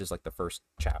in it, which is like the first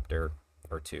chapter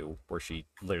or two, where she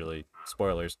literally,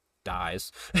 spoilers,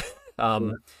 dies.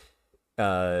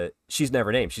 She's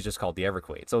never named. She's just called the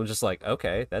Everqueen. So I'm just like,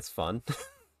 okay, that's fun.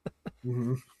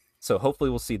 So hopefully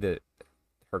we'll see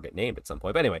her get named at some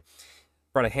point. But anyway,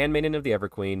 brought a Handmaiden of the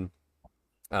Everqueen,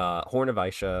 Horn of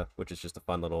Aisha, which is just a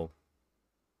fun little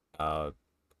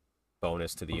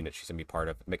bonus to the unit she's gonna be part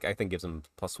of. I think gives them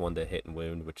 +1 to hit and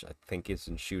wound, which I think is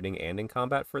in shooting and in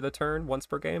combat for the turn once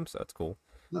per game, so that's cool.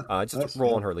 Just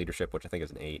roll on her leadership, which I think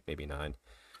is an 8, maybe 9.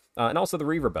 And also the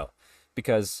Reaver Bow,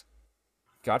 because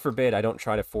God forbid I don't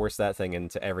try to force that thing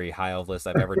into every High Elf list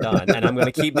I've ever done, and I'm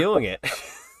gonna keep doing it.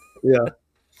 Yeah.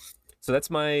 So that's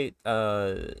my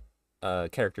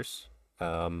characters.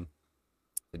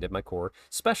 I did my core.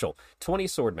 Special 20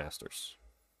 Swordmasters.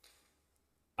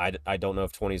 I don't know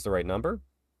if 20 is the right number.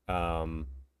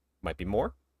 Might be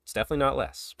more. It's definitely not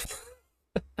less.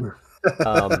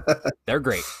 They're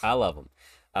great. I love them.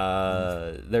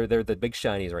 They're the big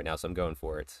shinies right now, so I'm going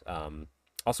for it.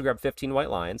 Also grabbed 15 White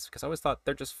Lions because I always thought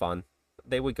they're just fun.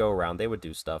 They would go around. They would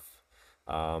do stuff.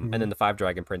 And then the 5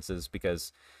 Dragon Princes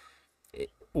because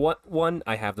one,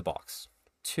 I have the box.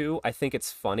 2, I think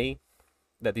it's funny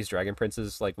that these Dragon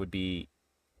Princes like would be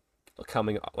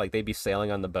coming, like they'd be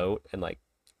sailing on the boat and like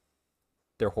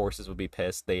their horses would be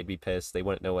pissed. They'd be pissed. They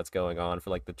wouldn't know what's going on for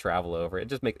like the travel over.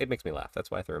 It makes me laugh. That's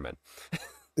why I threw them in.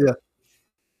 Yeah.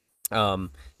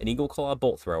 An Eagle Claw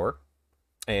Bolt Thrower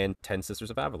and 10 Sisters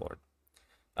of Avalorn.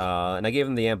 And I gave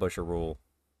them the Ambusher rule.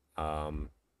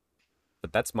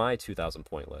 But that's my 2,000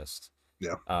 point list.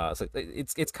 Yeah. So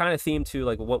it's kind of themed to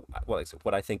like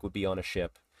what I think would be on a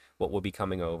ship, what would be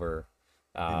coming over.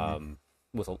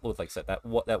 With like I said, that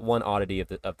one oddity of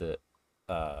the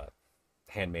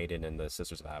Handmaiden and the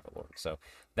Sisters of Avalorn. So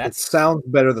it sounds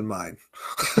better than mine.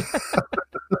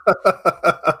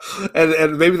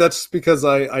 and maybe that's because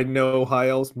I know High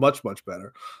Elves much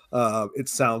better. It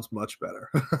sounds much better.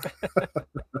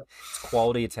 It's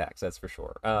quality attacks, that's for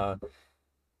sure.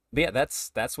 But yeah,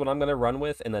 that's what I'm gonna run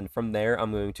with, and then from there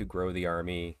I'm going to grow the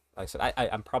army. Like I said,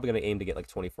 I'm probably gonna aim to get like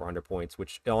 2,400 points,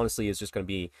 which honestly is just gonna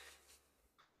be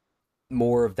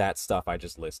more of that stuff I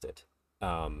just listed.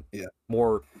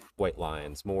 More White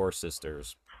Lions, more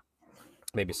Sisters,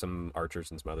 maybe some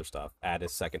archers and some other stuff. Add a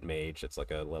second mage that's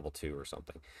like a level 2 or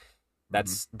something.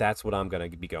 That's what I'm gonna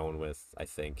be going with, I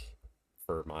think,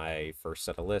 for my first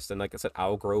set of lists. And like I said,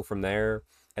 I'll grow from there.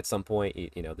 At some point,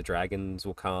 the dragons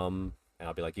will come, and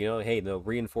I'll be like, hey, the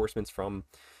reinforcements from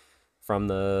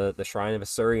the Shrine of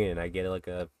Asuryan, I get like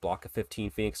a block of 15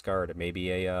 Phoenix Guard, and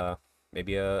maybe a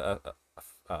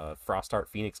Frostheart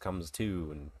Phoenix comes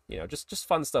too, and just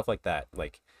fun stuff like that.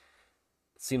 Like,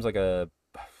 it seems like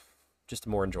just a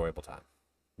more enjoyable time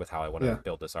with how I want to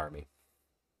build this army.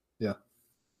 Yeah,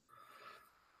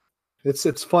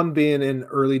 it's fun being in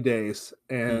early days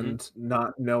and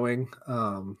not knowing.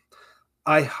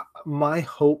 My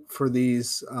hope for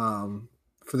these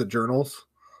for the journals,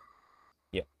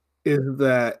 is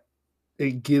that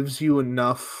it gives you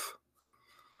enough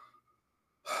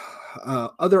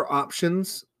other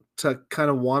options to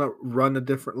kind of want to run a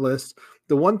different list.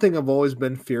 The one thing I've always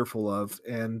been fearful of,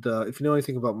 and if you know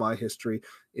anything about my history,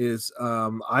 is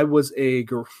I was a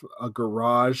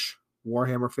garage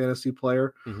Warhammer Fantasy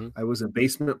player. I was a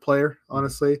basement player,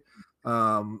 honestly.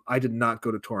 I did not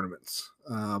go to tournaments.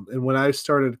 And when I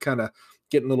started kind of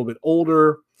getting a little bit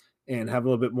older and having a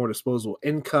little bit more disposable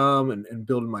income and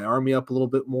building my army up a little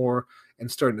bit more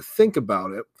and starting to think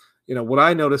about it, what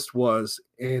I noticed was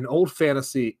in old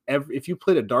fantasy, if you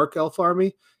played a dark elf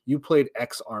army, you played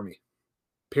X army.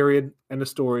 Period. End of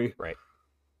story. Right.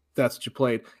 That's what you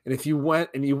played. And if you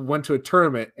went to a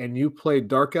tournament and you played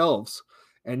dark elves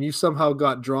and you somehow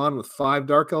got drawn with 5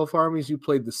 dark elf armies, you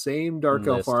played the same dark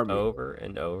elf army over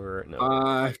and over and over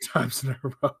 5 times in a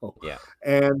row. Yeah.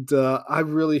 And I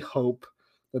really hope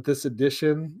that this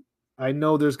edition, I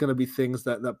know there's going to be things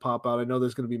that pop out. I know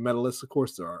there's going to be meta lists. Of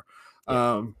course there are.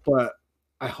 Yeah. But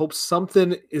I hope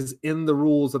something is in the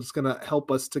rules that's going to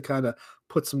help us to kind of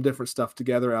put some different stuff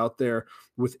together out there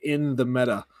within the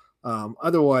meta.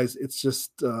 Otherwise, it's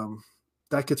just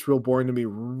that gets real boring to me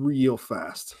real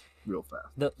fast.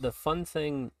 The fun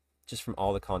thing, just from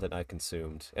all the content I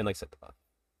consumed, and like I said,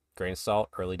 grain of salt,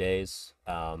 early days.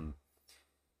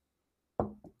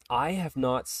 I have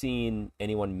not seen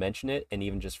anyone mention it, and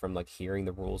even just from like hearing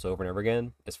the rules over and over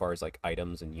again, as far as like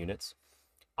items and units,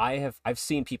 I've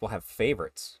seen people have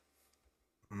favorites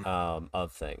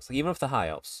of things, like even with the high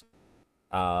elves.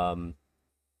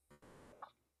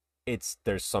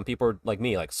 There's some people are like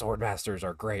me, like sword masters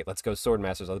are great. Let's go sword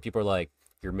masters. Other people are like,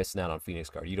 you're missing out on Phoenix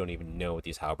Guard. You don't even know what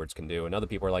these halberds can do. And other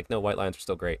people are like, no, white lions are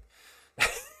still great.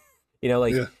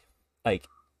 Like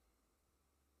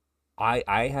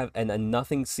I have, and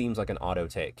nothing seems like an auto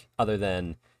take other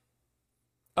than,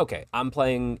 okay, I'm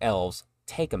playing elves,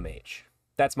 take a mage.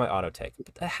 That's my auto take.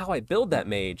 But how I build that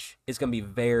mage is going to be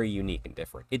very unique and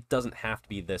different. It doesn't have to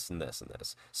be this and this and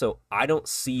this. So I don't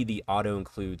see the auto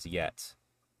includes yet.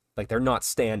 Like, they're not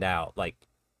stand out. Like,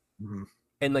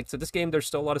 and like, so this game, there's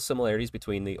still a lot of similarities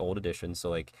between the old editions. So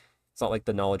like, it's not like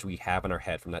the knowledge we have in our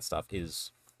head from that stuff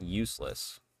is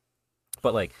useless.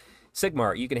 But like,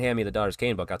 Sigmar, you can hand me the Daughter's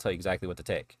Khaine book. I'll tell you exactly what to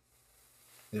take.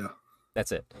 Yeah.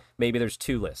 That's it. Maybe there's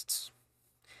 2 lists.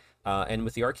 And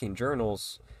with the Arcane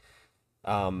Journals,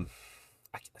 that's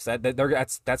going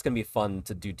to be fun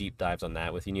to do deep dives on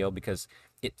that with you, Neil, because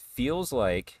it feels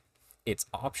like it's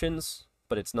options,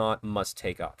 but it's not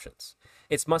must-take options.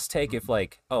 It's must-take if,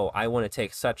 like, oh, I want to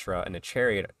take Cetra in a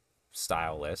Chariot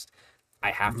style list,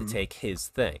 I have to take his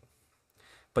thing.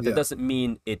 But that doesn't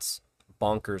mean it's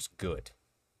bonkers good.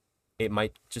 It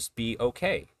might just be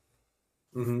okay.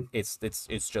 It's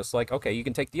just like, okay, you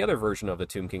can take the other version of the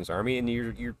Tomb King's army and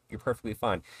you're perfectly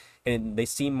fine. And they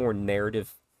seem more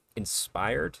narrative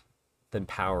inspired than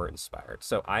power inspired.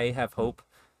 So I have hope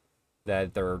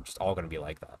that they're just all going to be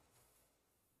like that.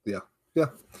 Yeah.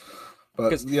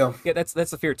 But yeah, that's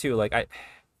the fear too. Like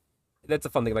that's a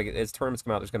fun thing. Like as tournaments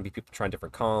come out, there's going to be people trying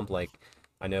different comp. Like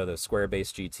I know the Square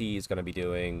Base GT is going to be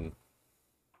doing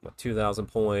 2,000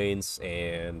 points,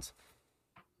 and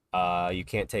you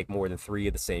can't take more than 3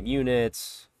 of the same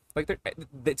units. Like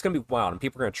it's going to be wild, and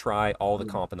people are going to try all the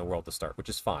comp in the world to start, which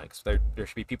is fine. Because there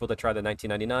should be people that try the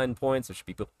 1999 points. There should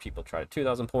be people try the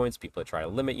 2,000 points. People that try to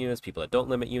limit units. People that don't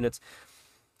limit units.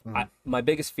 My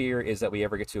biggest fear is that we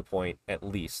ever get to a point, at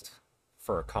least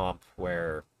for a comp,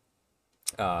 where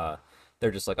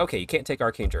they're just like, okay, you can't take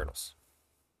Arcane Journals.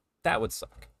 That would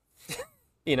suck.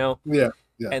 Yeah.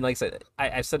 And like I said,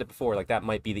 I've said it before, like that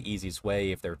might be the easiest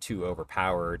way if they're too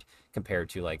overpowered compared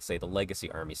to, like, say, the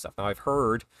Legacy Army stuff. Now, I've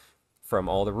heard from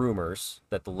all the rumors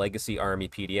that the Legacy Army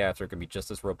PDFs are going to be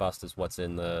just as robust as what's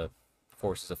in the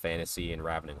Forces of Fantasy and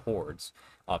Ravening Hordes.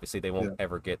 Obviously, they won't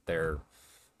ever get their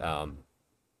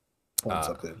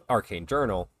Arcane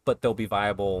Journal, but they'll be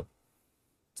viable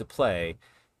to play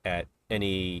at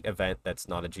any event that's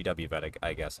not a GW event,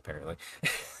 I guess, apparently.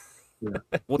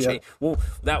 Change.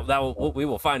 We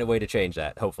will find a way to change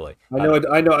that. Hopefully,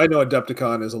 I know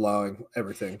Adepticon is allowing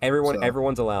everything.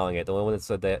 Everyone's allowing it. The only one that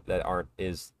said that aren't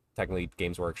is technically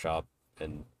Games Workshop.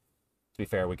 And to be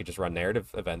fair, we could just run narrative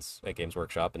events at Games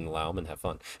Workshop and allow them and have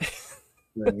fun.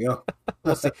 There you go.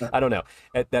 We'll see. I don't know.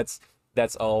 That's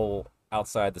all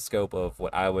outside the scope of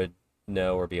what I would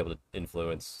know or be able to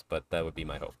influence, but that would be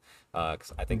my hope.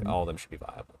 Because I think all of them should be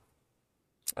viable.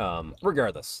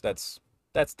 Regardless, that's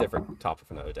a different topic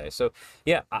for another day. So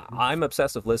yeah, I'm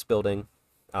obsessed with list building.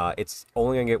 It's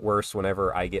only gonna get worse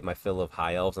whenever I get my fill of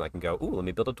high elves and I can go, ooh, let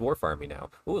me build a dwarf army now.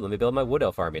 Ooh, let me build my wood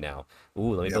elf army now.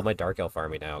 Ooh, let me build my dark elf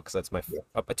army now, because that's my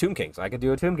a Tomb Kings. I could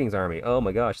do a Tomb Kings army. Oh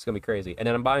my gosh, it's gonna be crazy. And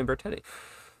then I'm buying Bertetti.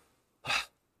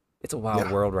 It's a wild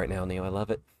world right now, Neo. I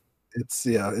love it. It's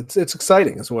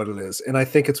exciting is what it is, and I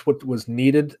think it's what was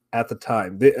needed at the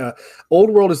time. The Old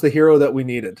World is the hero that we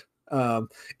needed.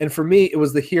 And for me, it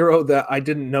was the hero that I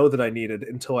didn't know that I needed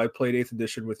until I played 8th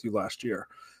edition with you last year.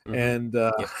 And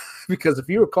because if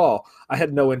you recall, I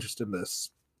had no interest in this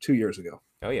 2 years ago.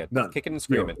 Oh yeah, none. Kicking and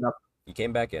screaming. You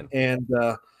came back in. And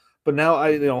but now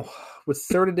with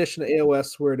 3rd edition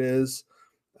AOS where it is,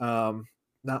 not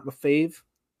my fave.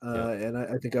 Yeah. And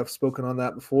I think I've spoken on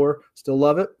that before. Still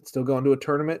love it. Still going to a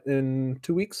tournament in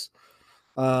 2 weeks,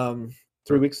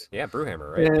 3 weeks. Yeah,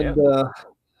 Brewhammer, right? And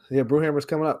yeah, Brewhammer's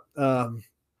coming up.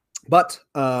 But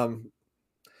I'm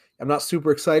not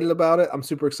super excited about it. I'm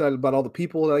super excited about all the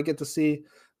people that I get to see,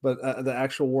 but the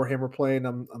actual Warhammer playing,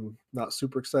 I'm not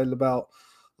super excited about.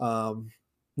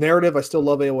 Narrative, I still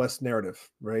love AOS narrative,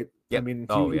 right? Yep. I mean,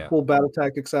 if Oh, you yeah. pull battle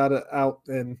tactics out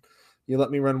and you let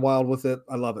me run wild with it,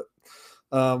 I love it.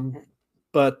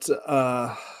 But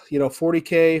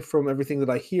 40K, from everything that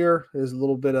I hear, is a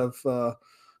little bit of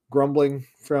grumbling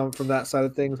from that side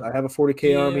of things. I have a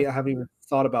 40K Yeah. army. I haven't even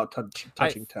thought about touching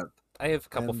 10th. I have a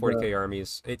couple And 40K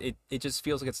armies. It just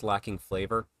feels like it's lacking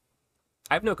flavor.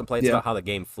 I have no complaints yeah, about how the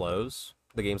game flows,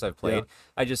 the games I've yeah,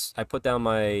 played. I put down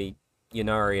my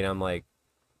Ynnari and I'm like,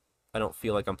 I don't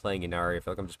feel like I'm playing Ynnari. I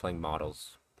feel like I'm just playing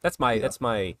models. yeah, That's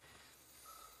my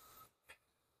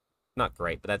not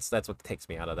great, but that's what takes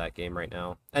me out of that game right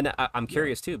now. And I'm yeah.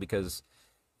 curious too because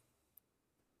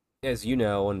as you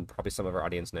know, and probably some of our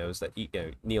audience knows that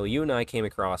Neil, you and I came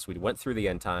across. We went through the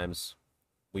end times.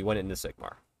 We went into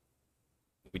Sigmar.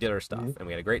 We did our stuff, Mm-hmm. and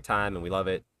we had a great time, and we love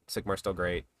it. Sigmar's still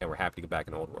great, and we're happy to get back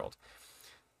in the old world.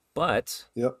 But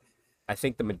Yep. I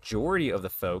think the majority of the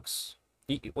folks,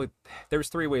 there's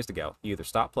 3 ways to go. You either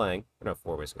stop playing, or no,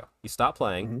 4 ways to go. You stop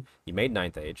playing, Mm-hmm. you made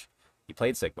Ninth Age, you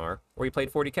played Sigmar, or you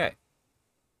played 40K.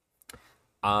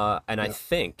 And I Yeah.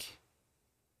 think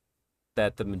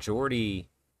that the majority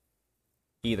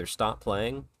either stopped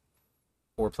playing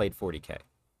or played 40K.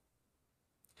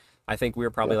 I think we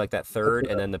were probably Yeah. like that third,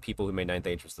 and then the people who made Ninth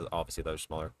Age was obviously those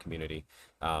smaller community.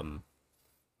 Um,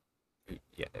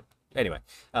 yeah. Anyway,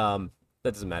 that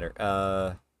doesn't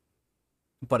matter.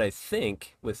 But I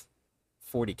think with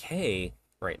 40K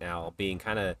right now being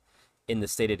kind of in the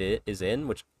state it is in,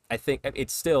 which I think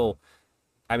it's still.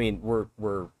 I mean,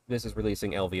 this is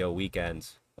releasing LVO weekend,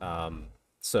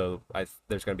 so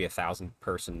there's going to be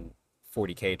 1,000-person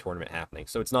 40K tournament happening.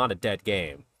 So it's not a dead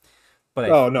game. But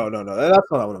Oh, no.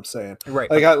 That's not what I'm saying. right,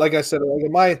 Like but I said, like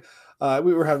in my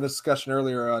we were having this discussion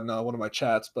earlier on one of my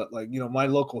chats, but like my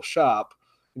local shop,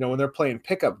 when they're playing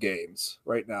pickup games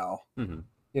right now, mhm.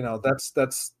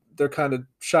 that's they're kind of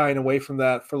shying away from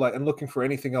that for and looking for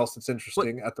anything else that's what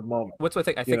interesting at the moment. what's what I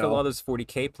think? I You think a lot know. of those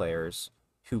 40K players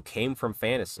who came from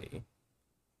fantasy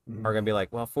Mhm. are going to be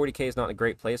like, well, 40K is not a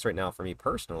great place right now for me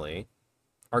personally.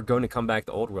 Are going to come back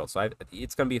to Old World, so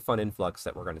it's going to be a fun influx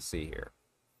that we're going to see here.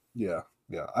 Yeah,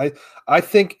 yeah. I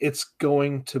think it's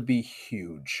going to be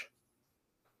huge.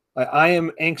 I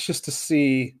am anxious to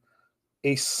see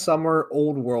a summer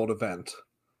old world event,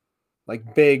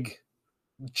 like big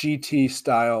GT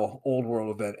style old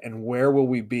world event, and where will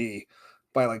we be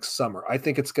by like summer? I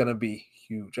think it's going to be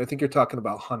huge. I think you're talking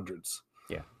about hundreds.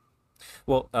 Yeah.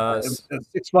 Well, In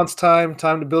 6 months' time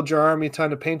to build your army,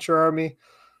 time to paint your army.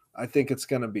 I think it's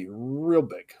going to be real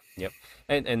big. yep.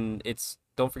 And it's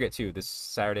don't forget too. This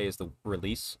Saturday is the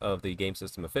release of the game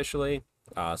system officially.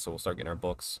 So we'll start getting our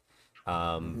books. Um,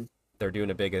 Mm-hmm. they're doing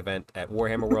a big event at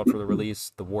Warhammer World for the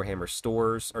release. The Warhammer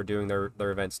stores are doing their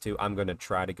events too. I'm going to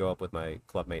try to go up with my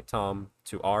clubmate Tom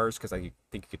to ours because I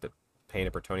think you get to paint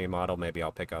a Bretonnian model. Maybe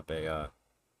I'll pick up a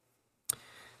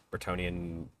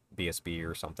Bretonnian BSB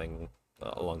or something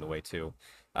along the way too.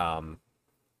 Um,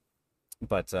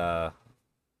 but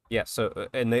yeah, so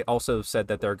and they also said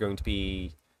that they're going to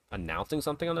be announcing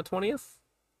something on the 20th,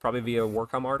 probably via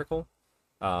Warcom article.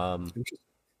 Um,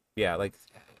 yeah, like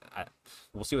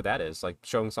we'll see what that is, like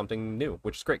showing something new,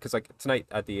 which is great because like tonight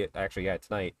at the actually yeah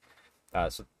tonight,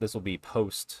 so this will be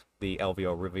post the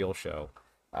LVO reveal show.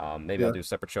 Maybe I'll Yeah. do a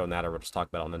separate show on that, or we'll just talk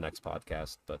about it on the next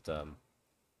podcast. But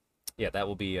yeah,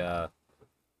 that'll be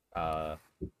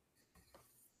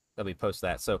post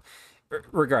that. So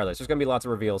regardless, there's gonna be lots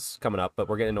of reveals coming up, but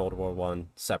we're getting Old World one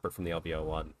separate from the LVO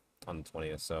one on the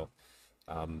 20th. So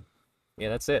yeah,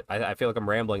 that's it. I feel like I'm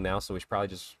rambling now, so we should probably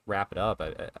just wrap it up.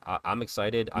 I'm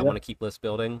excited. I Yeah. want to keep list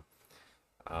building.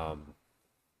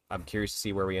 I'm curious to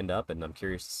see where we end up, and I'm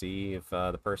curious to see if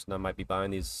the person I might be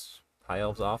buying these high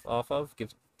elves off of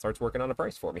starts working on a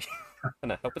price for me.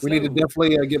 And I hope it's We need to no.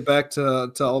 definitely get back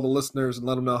to all the listeners and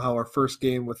let them know how our first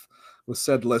game with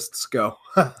said lists go.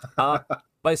 But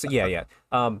I say, yeah.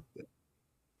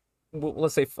 Well,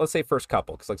 let's say first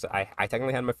couple because like I said, I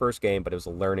technically had my first game, but it was a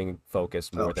learning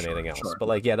focus more Oh, than sure, anything else. sure. But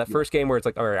like yeah, that Yeah. first game where it's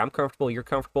like all right, I'm comfortable, you're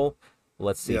comfortable.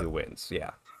 Let's see Yeah. who wins.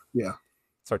 Yeah, Yeah.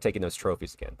 start taking those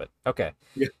trophies again. But okay.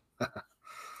 Yeah.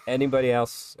 Anybody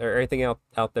else or anything out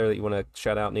there that you want to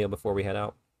shout out, Neil, before we head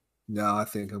out? No, I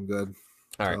think I'm good.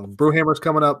 All right, Brewhammer's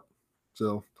coming up,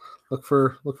 so look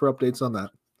for updates on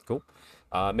that. cool.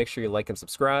 Make sure you like and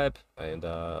subscribe. And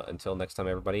until next time,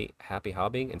 everybody, happy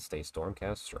hobbying and stay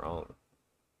Stormcast strong.